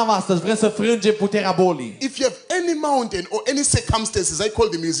ești bolnav astăzi, vrem să frângem puterea bolii. If you have any mountain or any circumstances, I call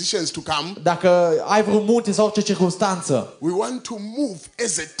the musicians to come. Dacă ai vreun munte sau orice circunstanță, We want to move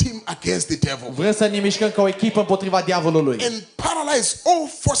as a team against the devil vrem să ne mișcăm ca o echipă împotriva diavolului and paralyze all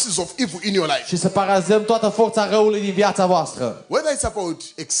forces of evil in your life. și să paralizăm toată forța răului din viața voastră. Whether it's about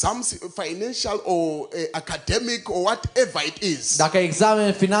exams, financial or academic or whatever it is, Dacă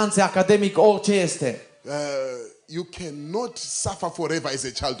examen, finanțe, academic, orice este, you cannot suffer forever as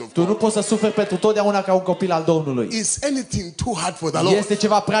a child of tu God. nu poți să suferi pentru totdeauna ca un copil al Domnului. Is anything too hard for the Lord? Este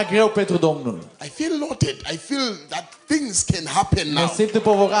ceva prea greu pentru Domnul. I feel loaded. I feel that things can happen Mă now. simt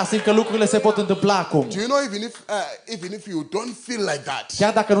împovorat, simt că lucrurile se pot întâmpla acum. Do you know even if you don't feel like that,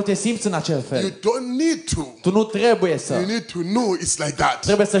 Chiar dacă nu te simți în acel you fel, don't need to. tu nu trebuie You să. need to know it's like that.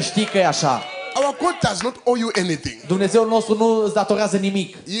 Trebuie să știi că e așa. Our God does not owe you anything. Dumnezeul nostru nu îți datorează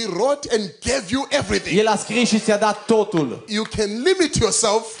nimic. He wrote and gave you everything. El a scris și ți-a dat totul. You can limit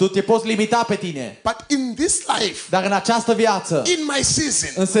yourself, Tu te poți limita pe tine. but in this life, Dar în această viață, in my season,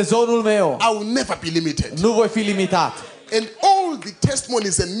 în sezonul meu, I will never be limited. nu voi fi limitat. And all the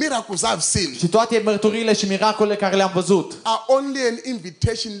testimonies and miracles I've seen Și toate mărturile și miracolele care le-am văzut are only an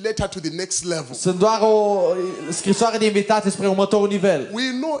invitation letter to the next level. sunt doar o scrisoare de invitație spre următorul nivel.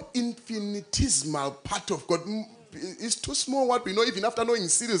 We know infinitesimal part of God. It's too small what we know, even after knowing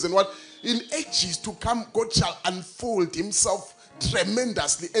series and what. In ages to come, God shall unfold himself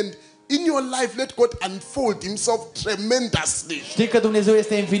tremendously. And in your life, let God unfold himself tremendously. Știi că Dumnezeu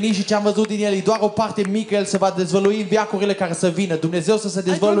este infinit și ce am văzut din El e doar o parte mică, El se va dezvălui în veacurile care să vină. Dumnezeu să se I don't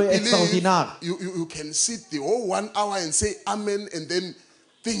dezvăluie believe extraordinar. you can sit the whole 1 hour and say amen and then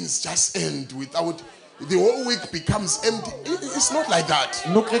things just end without, the whole week becomes empty. It's not like that.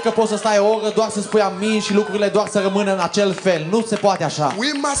 Nu cred că poți să stai o oră doar să spui amin și lucrurile doar să rămână în acel fel. Nu se poate așa.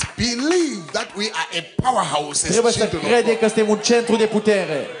 We must believe that we are a powerhouse as Trebuie să children of credem God. că suntem un centru de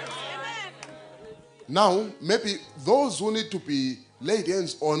putere. Now, maybe those who need to be laid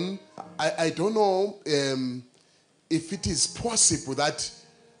hands on, I don't know if it is possible that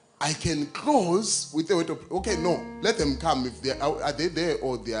I can close with the word of, okay, no, let them come. If they are they there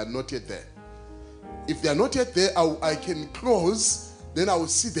or they are not yet there? If they are not yet there, I can close, then I will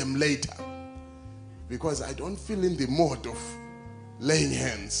see them later. Because I don't feel in the mode of laying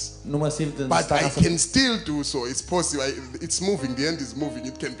hands. Nu mă simt în But starea I să... can still do so. It's possible. It's moving. The end is moving.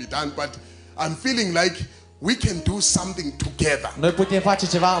 It can be done. But I'm feeling like we can do something together. Noi putem face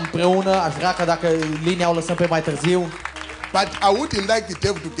ceva împreună. Aș vrea că dacă linia o lăsăm pe mai târziu. But I wouldn't like the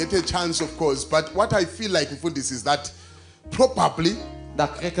devil to get a chance, of course. But what I feel like for this is that probably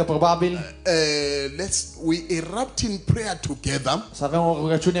Dar cred că probabil we erupt in prayer together. să avem o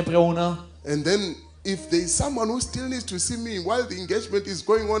rugăciune împreună. And then if there is someone who still needs to see me while the engagement is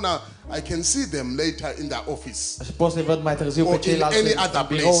going on, I can see them later in their office. Și pot să-i văd mai târziu Or pe in ceilalți any în other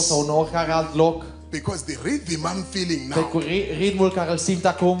birou place. sau în oricare alt loc. Because the rhythm I'm feeling Pe now cu ritmul care îl simt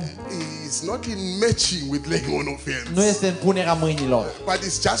acum is not in matching with laying on of hands. nu este în punerea mâinilor, But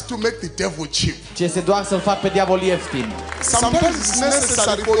it's just to make the devil cheap. ci este doar să-l fac pe diavol ieftin. Sometimes it's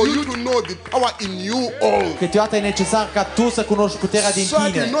necessary for you to know the power in you all. Câteodată e necesar ca tu să cunoști puterea din So I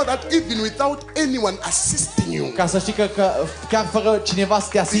can tine. know that even without anyone assisting you, Ca să știi că chiar fără cineva să te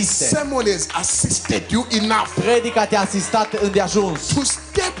the asiste, sermon has assisted you enough predica te-a asistat îndeajuns to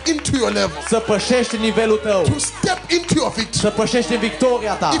step into your level, să pășești în nivelul tău, to step into your victory. să pășești în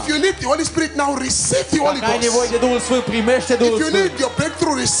victoria ta. If you need the Holy Spirit now, receive the Holy Dacă ai nevoie Ghost. de Duhul Sfânt, primește If Duhul you Sfânt. need your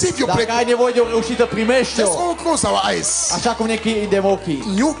breakthrough, receive your Dacă ai breakthrough. nevoie de o reușită, Let's primește-o. all close our eyes. Așa cum ne închidem ochii.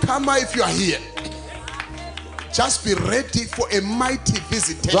 Newcomer, if you are here, just be ready for a mighty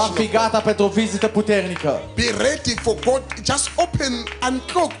visitation. Doar fi gata pentru o vizită puternică. Be ready for God. Just open and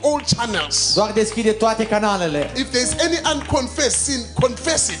clog all channels. Doar deschide toate canalele. If there's any unconfessed sin,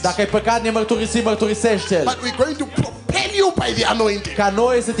 confess it. Dacă ai păcat nemărturisit, mărturisește-l. But we're going to propel you by the anointing. Ca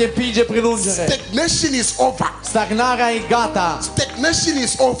noi să te împinge prin ungere. Stagnation is over. Stagnarea e gata. Stagnation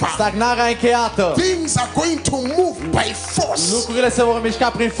is over. Stagnarea e încheiată. Things are going to move by force. Lucrurile se vor mișca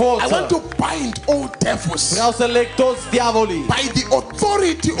prin I want forță. to bind all devils Vreau să leg toți diavolii by the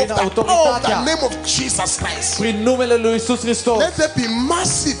authority of the power of the name of Jesus Christ. prin numele lui Iisus Hristos. Let there be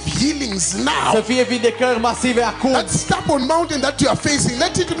massive healings Să now. fie vindecări masive acum. That stubborn mountain that you are facing,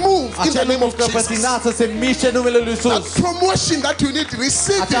 let it move in the Acel name lucru of Jesus. căpățânat să se miște în numele lui That Iisus. promotion that you need,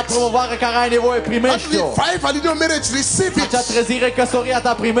 receive Acea it. promovare care ai nevoie, That primește-o. revival in your marriage, receive it. Acea trezire în căsătoria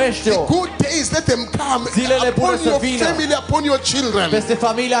ta, primește-o. Good days, let them come Zilele bune upon să your vină. family, upon your children. Peste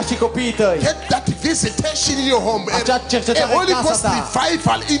familia și copiii tăi. Get that visitation in your home. Acea cercetare A Holy în casa Ghost ta.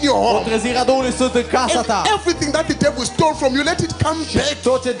 revival in your O home. trezire a Duhului Sfânt în casa And ta. everything that the devil stole from you, let it come back.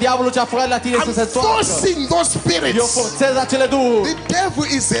 Tot ce diavolul ce-a furat la tine să I'm se întoarcă. forcing those Eu spirits. forțez acele duhuri. The devil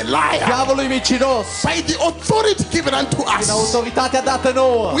is a liar. Diavolul e mincinos. By the authority given unto Din us, autoritatea dată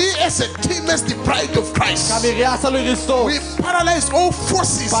nouă. we as a team, as the bride of Christ, Ca mireasa lui Hristos. we paralyze all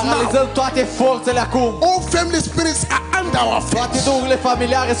forces now. Paralizăm toate forțele acum. All family spirits are under our Toate feet. duhurile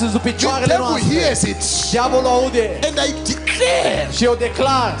familiare sunt sub The picioarele devil noastre. hears it. Diavolul aude. And I declare Și eu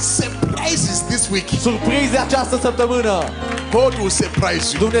declar surprises this week. surprize această săptămână. God will surprise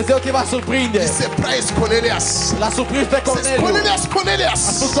you. Dumnezeu te va surprinde. He surprised Cornelius. L-a surprins pe Says, Corneliu. Cornelius, Cornelius,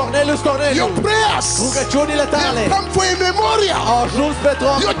 A spus Cornelius, Corneliu, your prayers rugăciunile they tale have come for a memorial. au ajuns pentru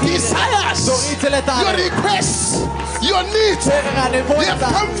o Your amintire. desires, Dorințele your tale, requests, your needs, cererea, they nevoia have ta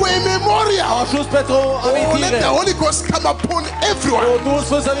come for a au memorial. ajuns pentru o Oh, let amintire. the Holy Ghost come upon everyone O Duhul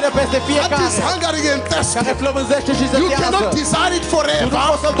Sfânt să vină peste that fiecare is hungering and thirsty. care flămânzește și You zătează. cannot desire it Tu nu forever.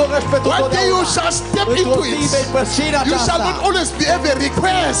 poți să-L dorești pentru One day you totdeauna. shall step Într-o into zi vei it. păși în You shall not aceasta. always be have a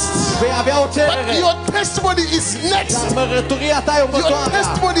request, Vei avea o but cerere. your testimony is next. Dar mărăturia ta e Your următoarea.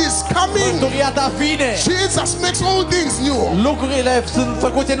 testimony is coming. Mărăturia ta vine. Jesus makes all things new. Lucrurile sunt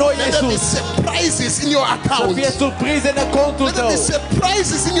făcute noi, Let there be Iisus. surprises in your Să account. fie surprize în contul Let there tău. be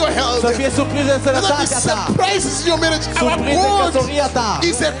surprises in your health. Să Let fie surprize în there be sănătatea ta. surprises in your marriage. Our Surprize în God căsătoria ta.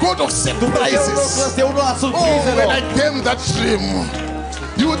 is a God of Dumnezeu surprises. nostru este unul al Oh, surprizelor. when I dream that dream,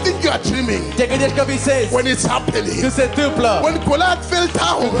 you think you are dreaming Te gândești că visezi when it's happening. când se întâmplă. When Goliath fell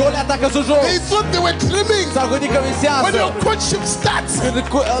down, Goliat a căzut jos. they thought they were dreaming. S-au gândit că When visează. your courtship starts, Când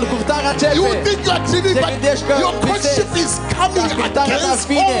curtarea you începe, think you are dreaming, Te but gândești că your courtship is coming Dar curtarea ta against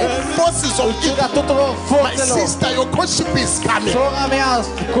vine. all forces of în ciuda evil. tuturor My forțelor. sister, your courtship is coming. Sora mea,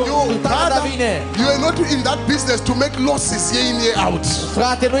 You, curtarea ta brother, vine. you are not in that business to make losses year in, year out.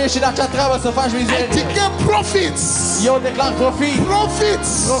 Frate, nu ești în acea treabă să faci I mizerie. declare profits. Eu declar profit. Profits.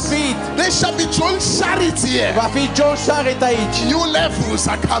 Profit! There shall be John Charity here. Va fi John Sharit aici. New levels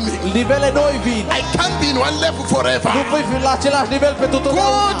are coming. Nivele noi vin. I can't be in one level forever. Nu pui fi la același nivel pe totdeauna.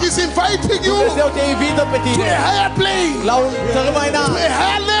 God is inviting you Dumnezeu te invită pe to tine a higher plane, la un tărâm mai to înalt, a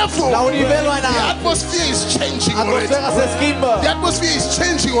higher level. la un nivel mai The înalt. atmosphere is changing already. Atmosfera se schimbă. The atmosphere is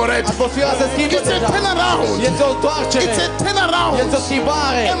changing already. Atmosfera se schimbă It's a deja. turnaround. Este o întoarcere. It's a turnaround. Este o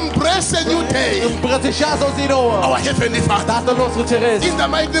schimbare. Embrace a new day. Îmbrățișează o zi nouă. Our Heavenly Father, Tatăl nostru ceresc. in the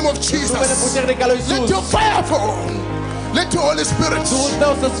mighty name of Numele Jesus, puternic al lui let Iisus. your fire fall. Let your Holy Spirit Duhul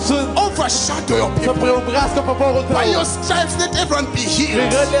tău să overshadow your să people. preumbrască poporul tău. By your stripes, let everyone be Prin healed.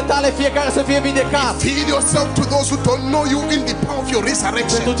 rănile tale fiecare să fie vindecat. Reveal yourself to those who don't know you in the power of your Pentru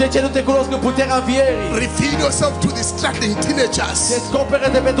resurrection. cei ce nu te cunosc în puterea învierii. Reveal yourself to the struggling teenagers.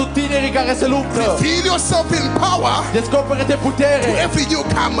 Descoperă-te pentru tinerii care se luptă. Reveal yourself in power Descoperă-te to putere every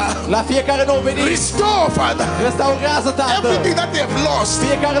newcomer. la fiecare nou venit. Restore, Father, Restaurează, Tată, everything that they have lost.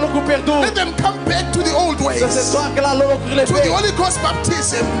 fiecare lucru pierdut. Let them come back to the old Să se ways, întoarcă la locurile to the vechi. Holy Ghost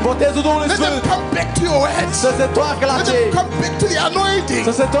baptism. Botezul Duhului Let them Sfânt. come back to your words. Să se întoarcă la Let cei. them come back to the anointing.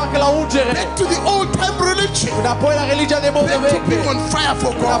 Să se întoarcă la ungere. Back to the old time religion. Înapoi la religia de modă Back to veche. being on fire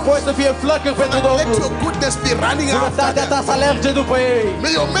for God. Înapoi să fie flăcări pentru And let Domnul. your goodness be running after Bunătatea ta them. să alerge după ei.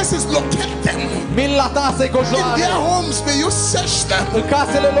 May your message locate them. Mila ta să-i In cojoare. their homes, may you search them. În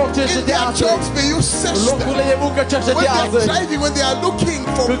casele lor In their cercetează. jobs, may you În search them. locurile de muncă When they are cercetează. driving, when they are looking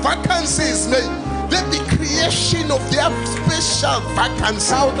for vacancies, may let the creation of their special vacancy.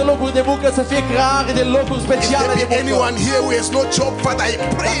 Caută locuri de muncă să fie creare de locuri If speciale there de be muncă. anyone here who has no job, Father, I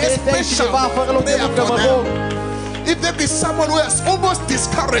pray Dacă a este aici special cineva fără loc de prayer muncă, for mă them. rog. If there be someone who has almost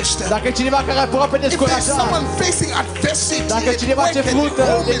discouraged them, Dacă e cineva care e aproape if there's descurajat, someone facing adversity dacă in cineva work ce and frută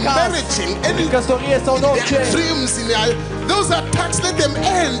home, de in caz, marriage, in any în căsătorie sau în in orice, their dreams, in their, those attacks, let them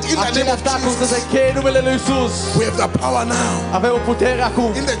end in the acele name of atacuri să se Jesus. încheie în numele lui Iisus. We have the power now Avem o putere acum.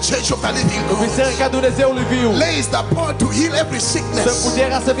 in the church of the living În God. Biserica Dumnezeului Viu. Lays the power to heal every Să sickness.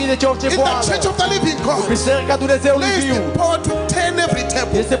 puterea să vindece orice In the boală. church of the living God, Biserica Dumnezeului lays Viu. the power to turn every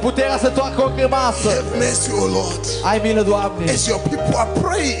table. Este puterea să toarcă orice masă. Have mercy, O Lord, Ai milă, Doamne. as your people are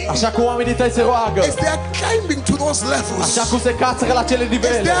praying, Așa cum oamenii tăi se roagă. as they are climbing to those levels, Așa cum se cațără la cele as they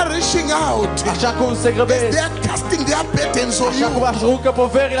nivele. are reaching out, Așa cum se as grăbesc. they are casting their burdens on Așa cum you, aruncă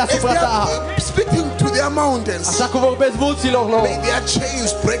poverile as asupra they ta. are speaking to their mountains. Așa cum vorbesc munților lor. May their chains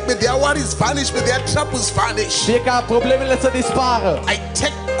break, may their worries vanish, may their troubles vanish. Fie ca problemele să dispară. I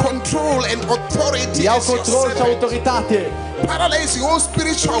take control and authority Iau as your control și servant. autoritate. Paralyzing all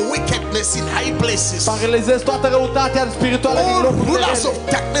spiritual wickedness in high places. Paralizez toată răutatea spirituală din All locurile rulers of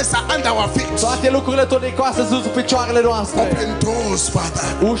rele. darkness are under our feet. Toate lucrurile tonicoase sunt sub picioarele noastre. Open doors, Father,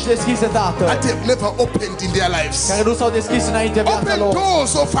 Uși deschise, Tată, that have never opened in their lives. care nu s-au deschis înainte în viața Open lor.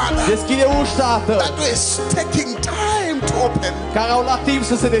 doors, oh Father, Deschide uși, Tată, that is taking time to open. care au luat timp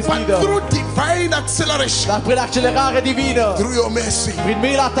să se But deschidă. through divine acceleration, Dar prin accelerare divină, through your mercy, prin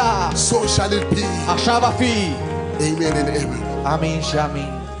mila ta, so shall it be. așa va fi. Amen and amen. Amin și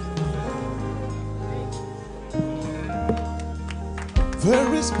amin.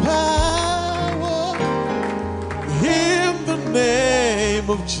 There is power in the name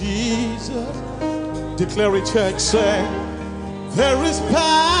of Jesus. Declare it, church, say, there is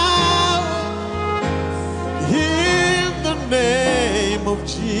power in the name of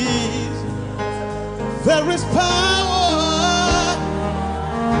Jesus. There is power.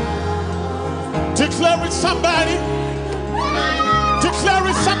 Declare it, somebody. Declare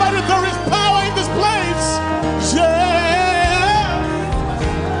it, somebody. There is power in this place. Yeah.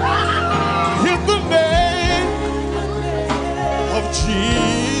 In the name of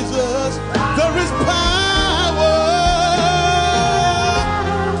Jesus, there is power.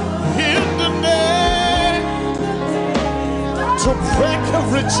 In the name to break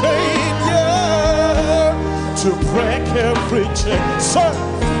every chain, yeah. To break every chain, sir.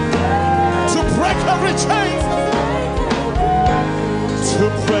 To break every chain. To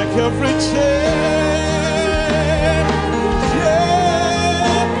break every chain.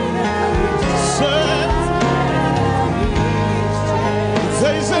 Yeah. Sir.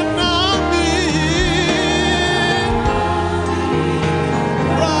 There's an army.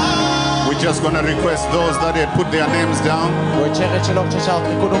 Right. We're just going to request those that had put their names down. Voi cere celor ce și-au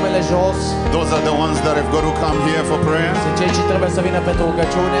trecut numele jos, Those are the ones that have got to come here for prayer. sunt cei ce trebuie să vină pentru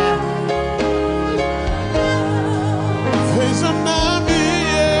rugăciune. There's an army.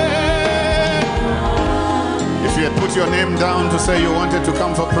 Yeah. If you had put your name down to say you wanted to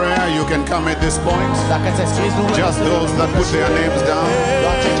come for prayer, you can come at this point. Dacă ți-ai scris numele, Just să those that put their names down.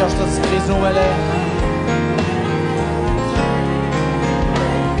 doar cei ce au scris numele,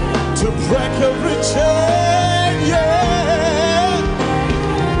 To break every chain, yeah.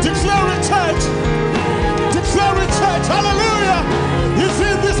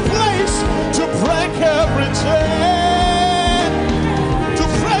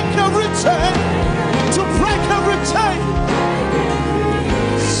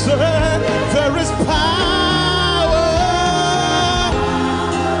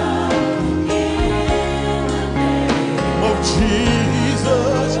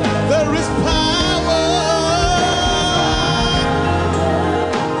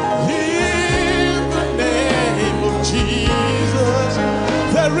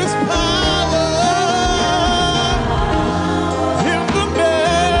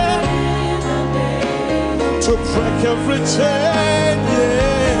 break every chain,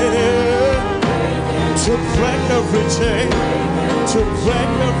 yeah. To break every chain, to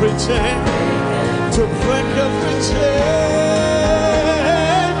break every chain, to break every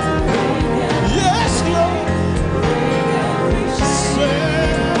chain. Yes, Lord.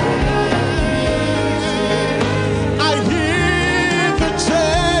 I hear the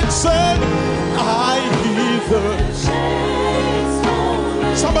chains say, I hear the chains.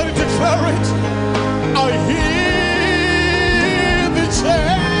 Somebody declare it. I hear the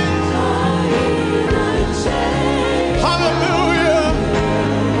chains. Hallelujah.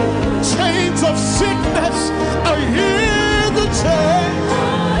 Chains of sickness. I hear the chains.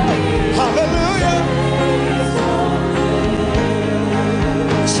 Hallelujah.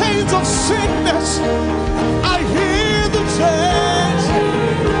 Chains of sickness. I hear the chains.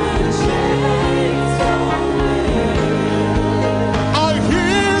 I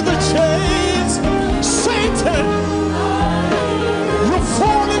hear the chains. Satan, you're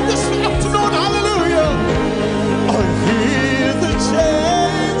falling this afternoon. Hallelujah. I hear the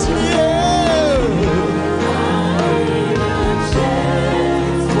chains. Yeah.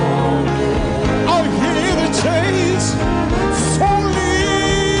 I hear the chains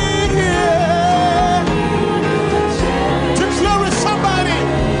falling. Yeah. Declare it, somebody.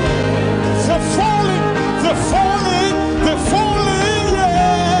 They're falling. They're falling. They're falling.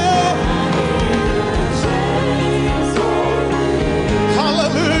 Yeah.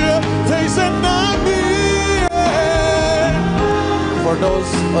 Hallelujah. There's an army. For those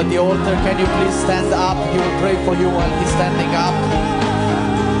at the altar, can you please stand up? He will pray for you while he's standing up.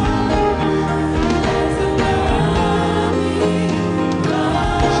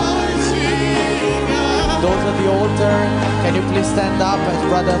 Those at the altar, can you please stand up as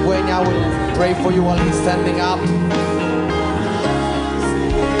Brother Ngwenya will pray for you while he's standing up.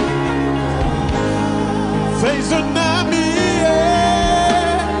 There's an army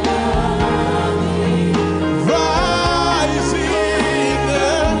rising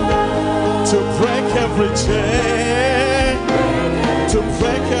to break every chain, to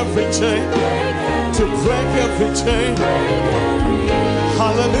break every chain, to break every chain.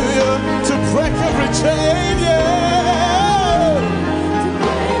 Hallelujah, to break every chain, yeah.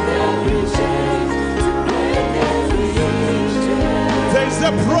 There's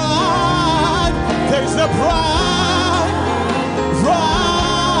the bride, there's the bride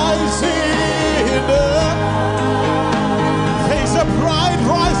rising up. There's a bride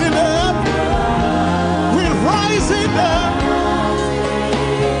rising up. We're rising up.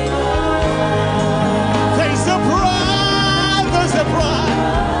 There's a bride, there's a bride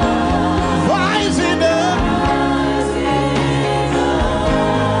rising up.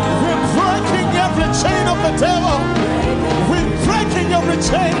 We're breaking every chain of the devil. We're breaking every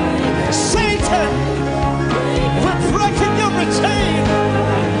chain. Satan, we're breaking every chain,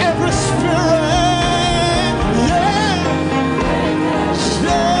 every spirit. Yeah.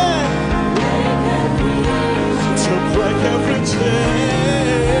 Yeah. To break every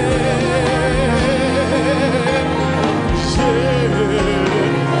chain. Yeah.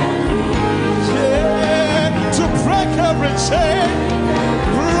 Yeah. To break every chain.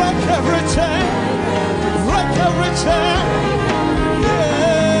 Break every chain. Break every chain.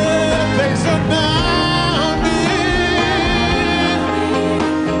 Yeah. There's a night.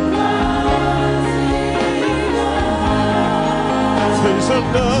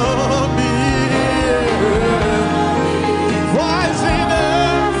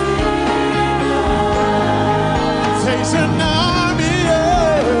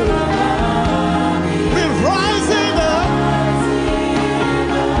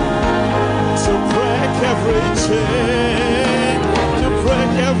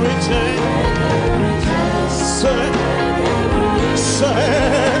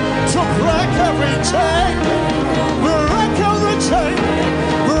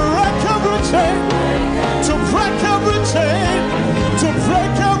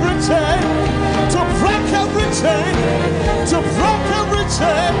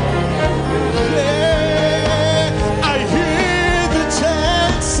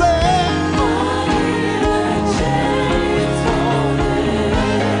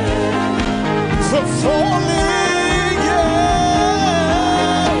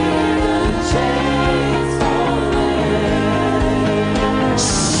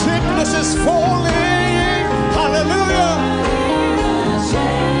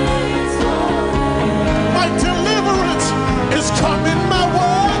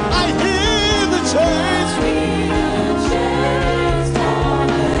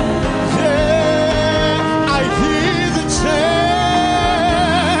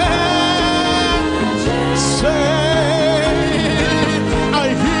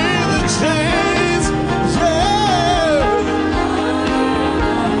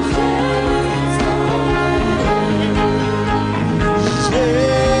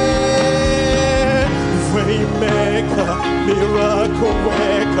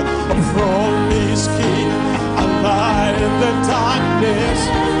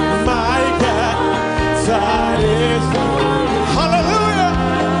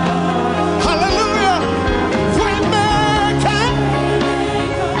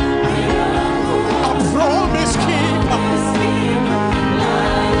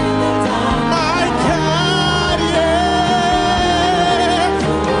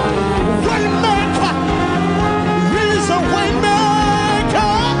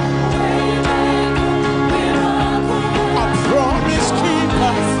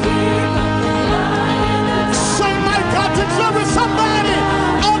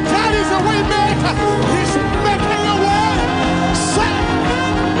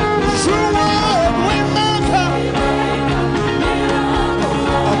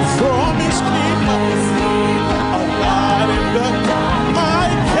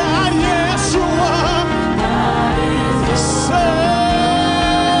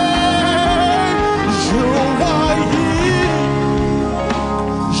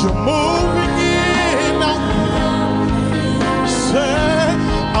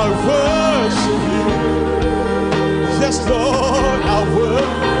 Lord, I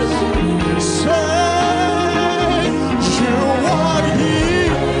will say you are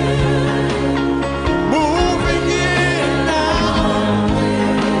here, moving in now.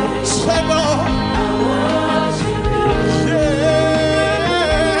 Say, Lord,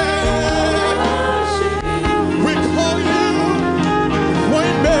 we call you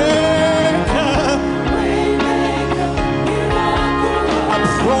Waymaker, a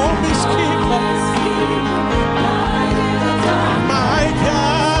promise keeper. My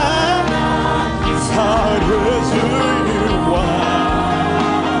God, God is who you are.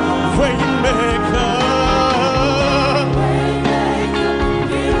 Waymaker,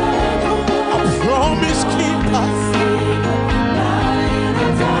 a promise keeper.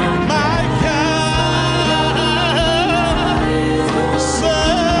 My God, say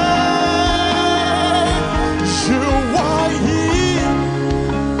you are here.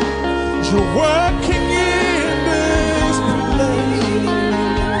 You're working in this place.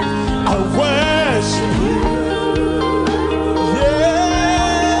 I worship you.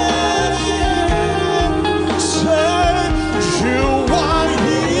 Yes. Say you are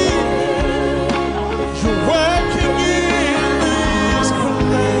here. You're working in this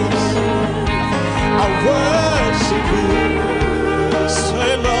place. I worship you.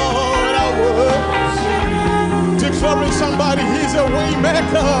 Say, Lord, I worship you. Declaring somebody, he's a way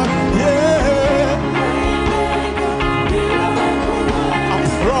maker. Yeah. I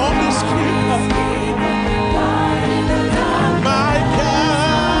promise keeper. My God.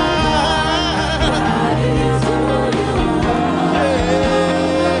 Yeah.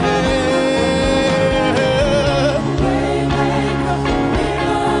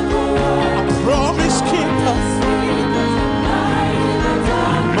 I promise keeper.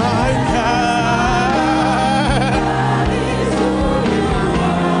 My God.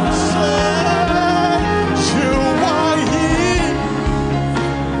 You are here.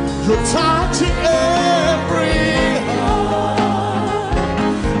 You're touching every heart.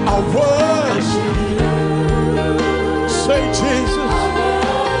 I worship you. Say, Jesus.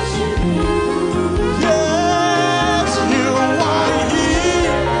 Yes, you are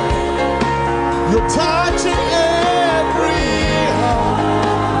here. You're touching every heart.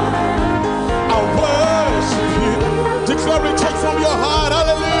 I worship you. Declare it, take from your heart.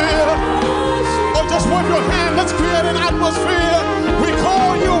 Hallelujah. Or just wave your hand. Let's create an atmosphere. We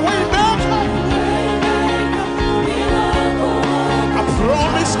call you Waymaker, a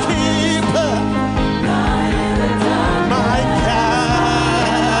promise keeper. My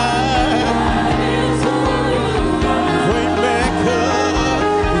God, Waymaker,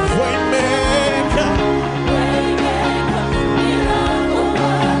 Waymaker,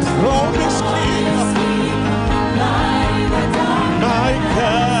 promise keeper. My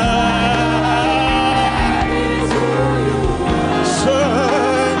God, say,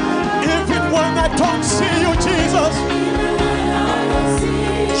 even when I don't see you, Jesus,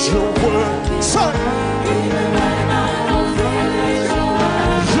 your word, say,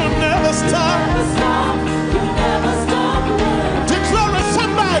 you never stop. Declare it,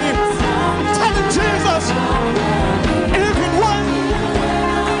 somebody. Tell him, Jesus, even when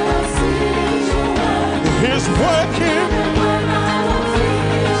he's working,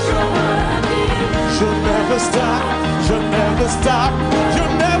 you never stop. You never stop. You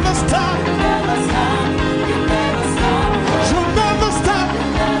never stop. You never stop.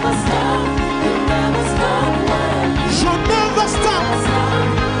 You never stop.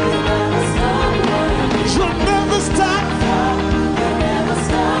 You never stop.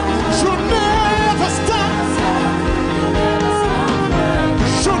 You never stop.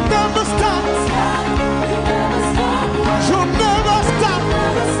 You never stop. You never stop.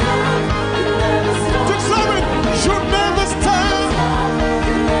 Declare it. You never stop.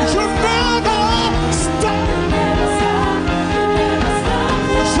 You never stop.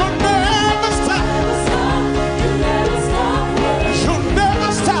 You never stop. You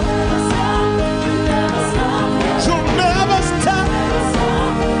never stop. You never stop.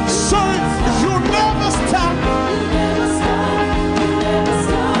 Say, you never stop.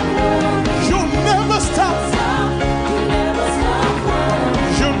 You never stop.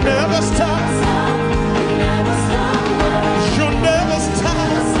 You never stop. You never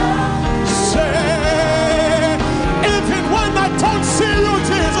stop. Say, even when I don't see you,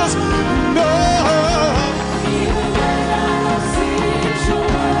 Jesus, no.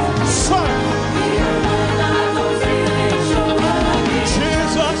 Say,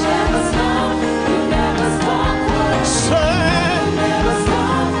 Jesus, say,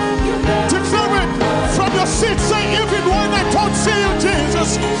 declare it from your seat. Say, even when I don't see you,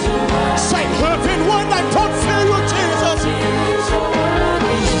 Jesus.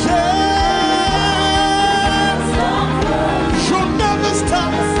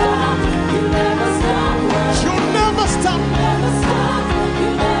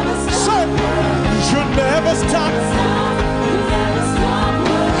 never stop.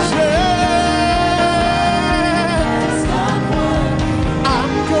 Yeah.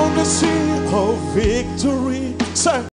 I'm gonna sing of victory. Sir.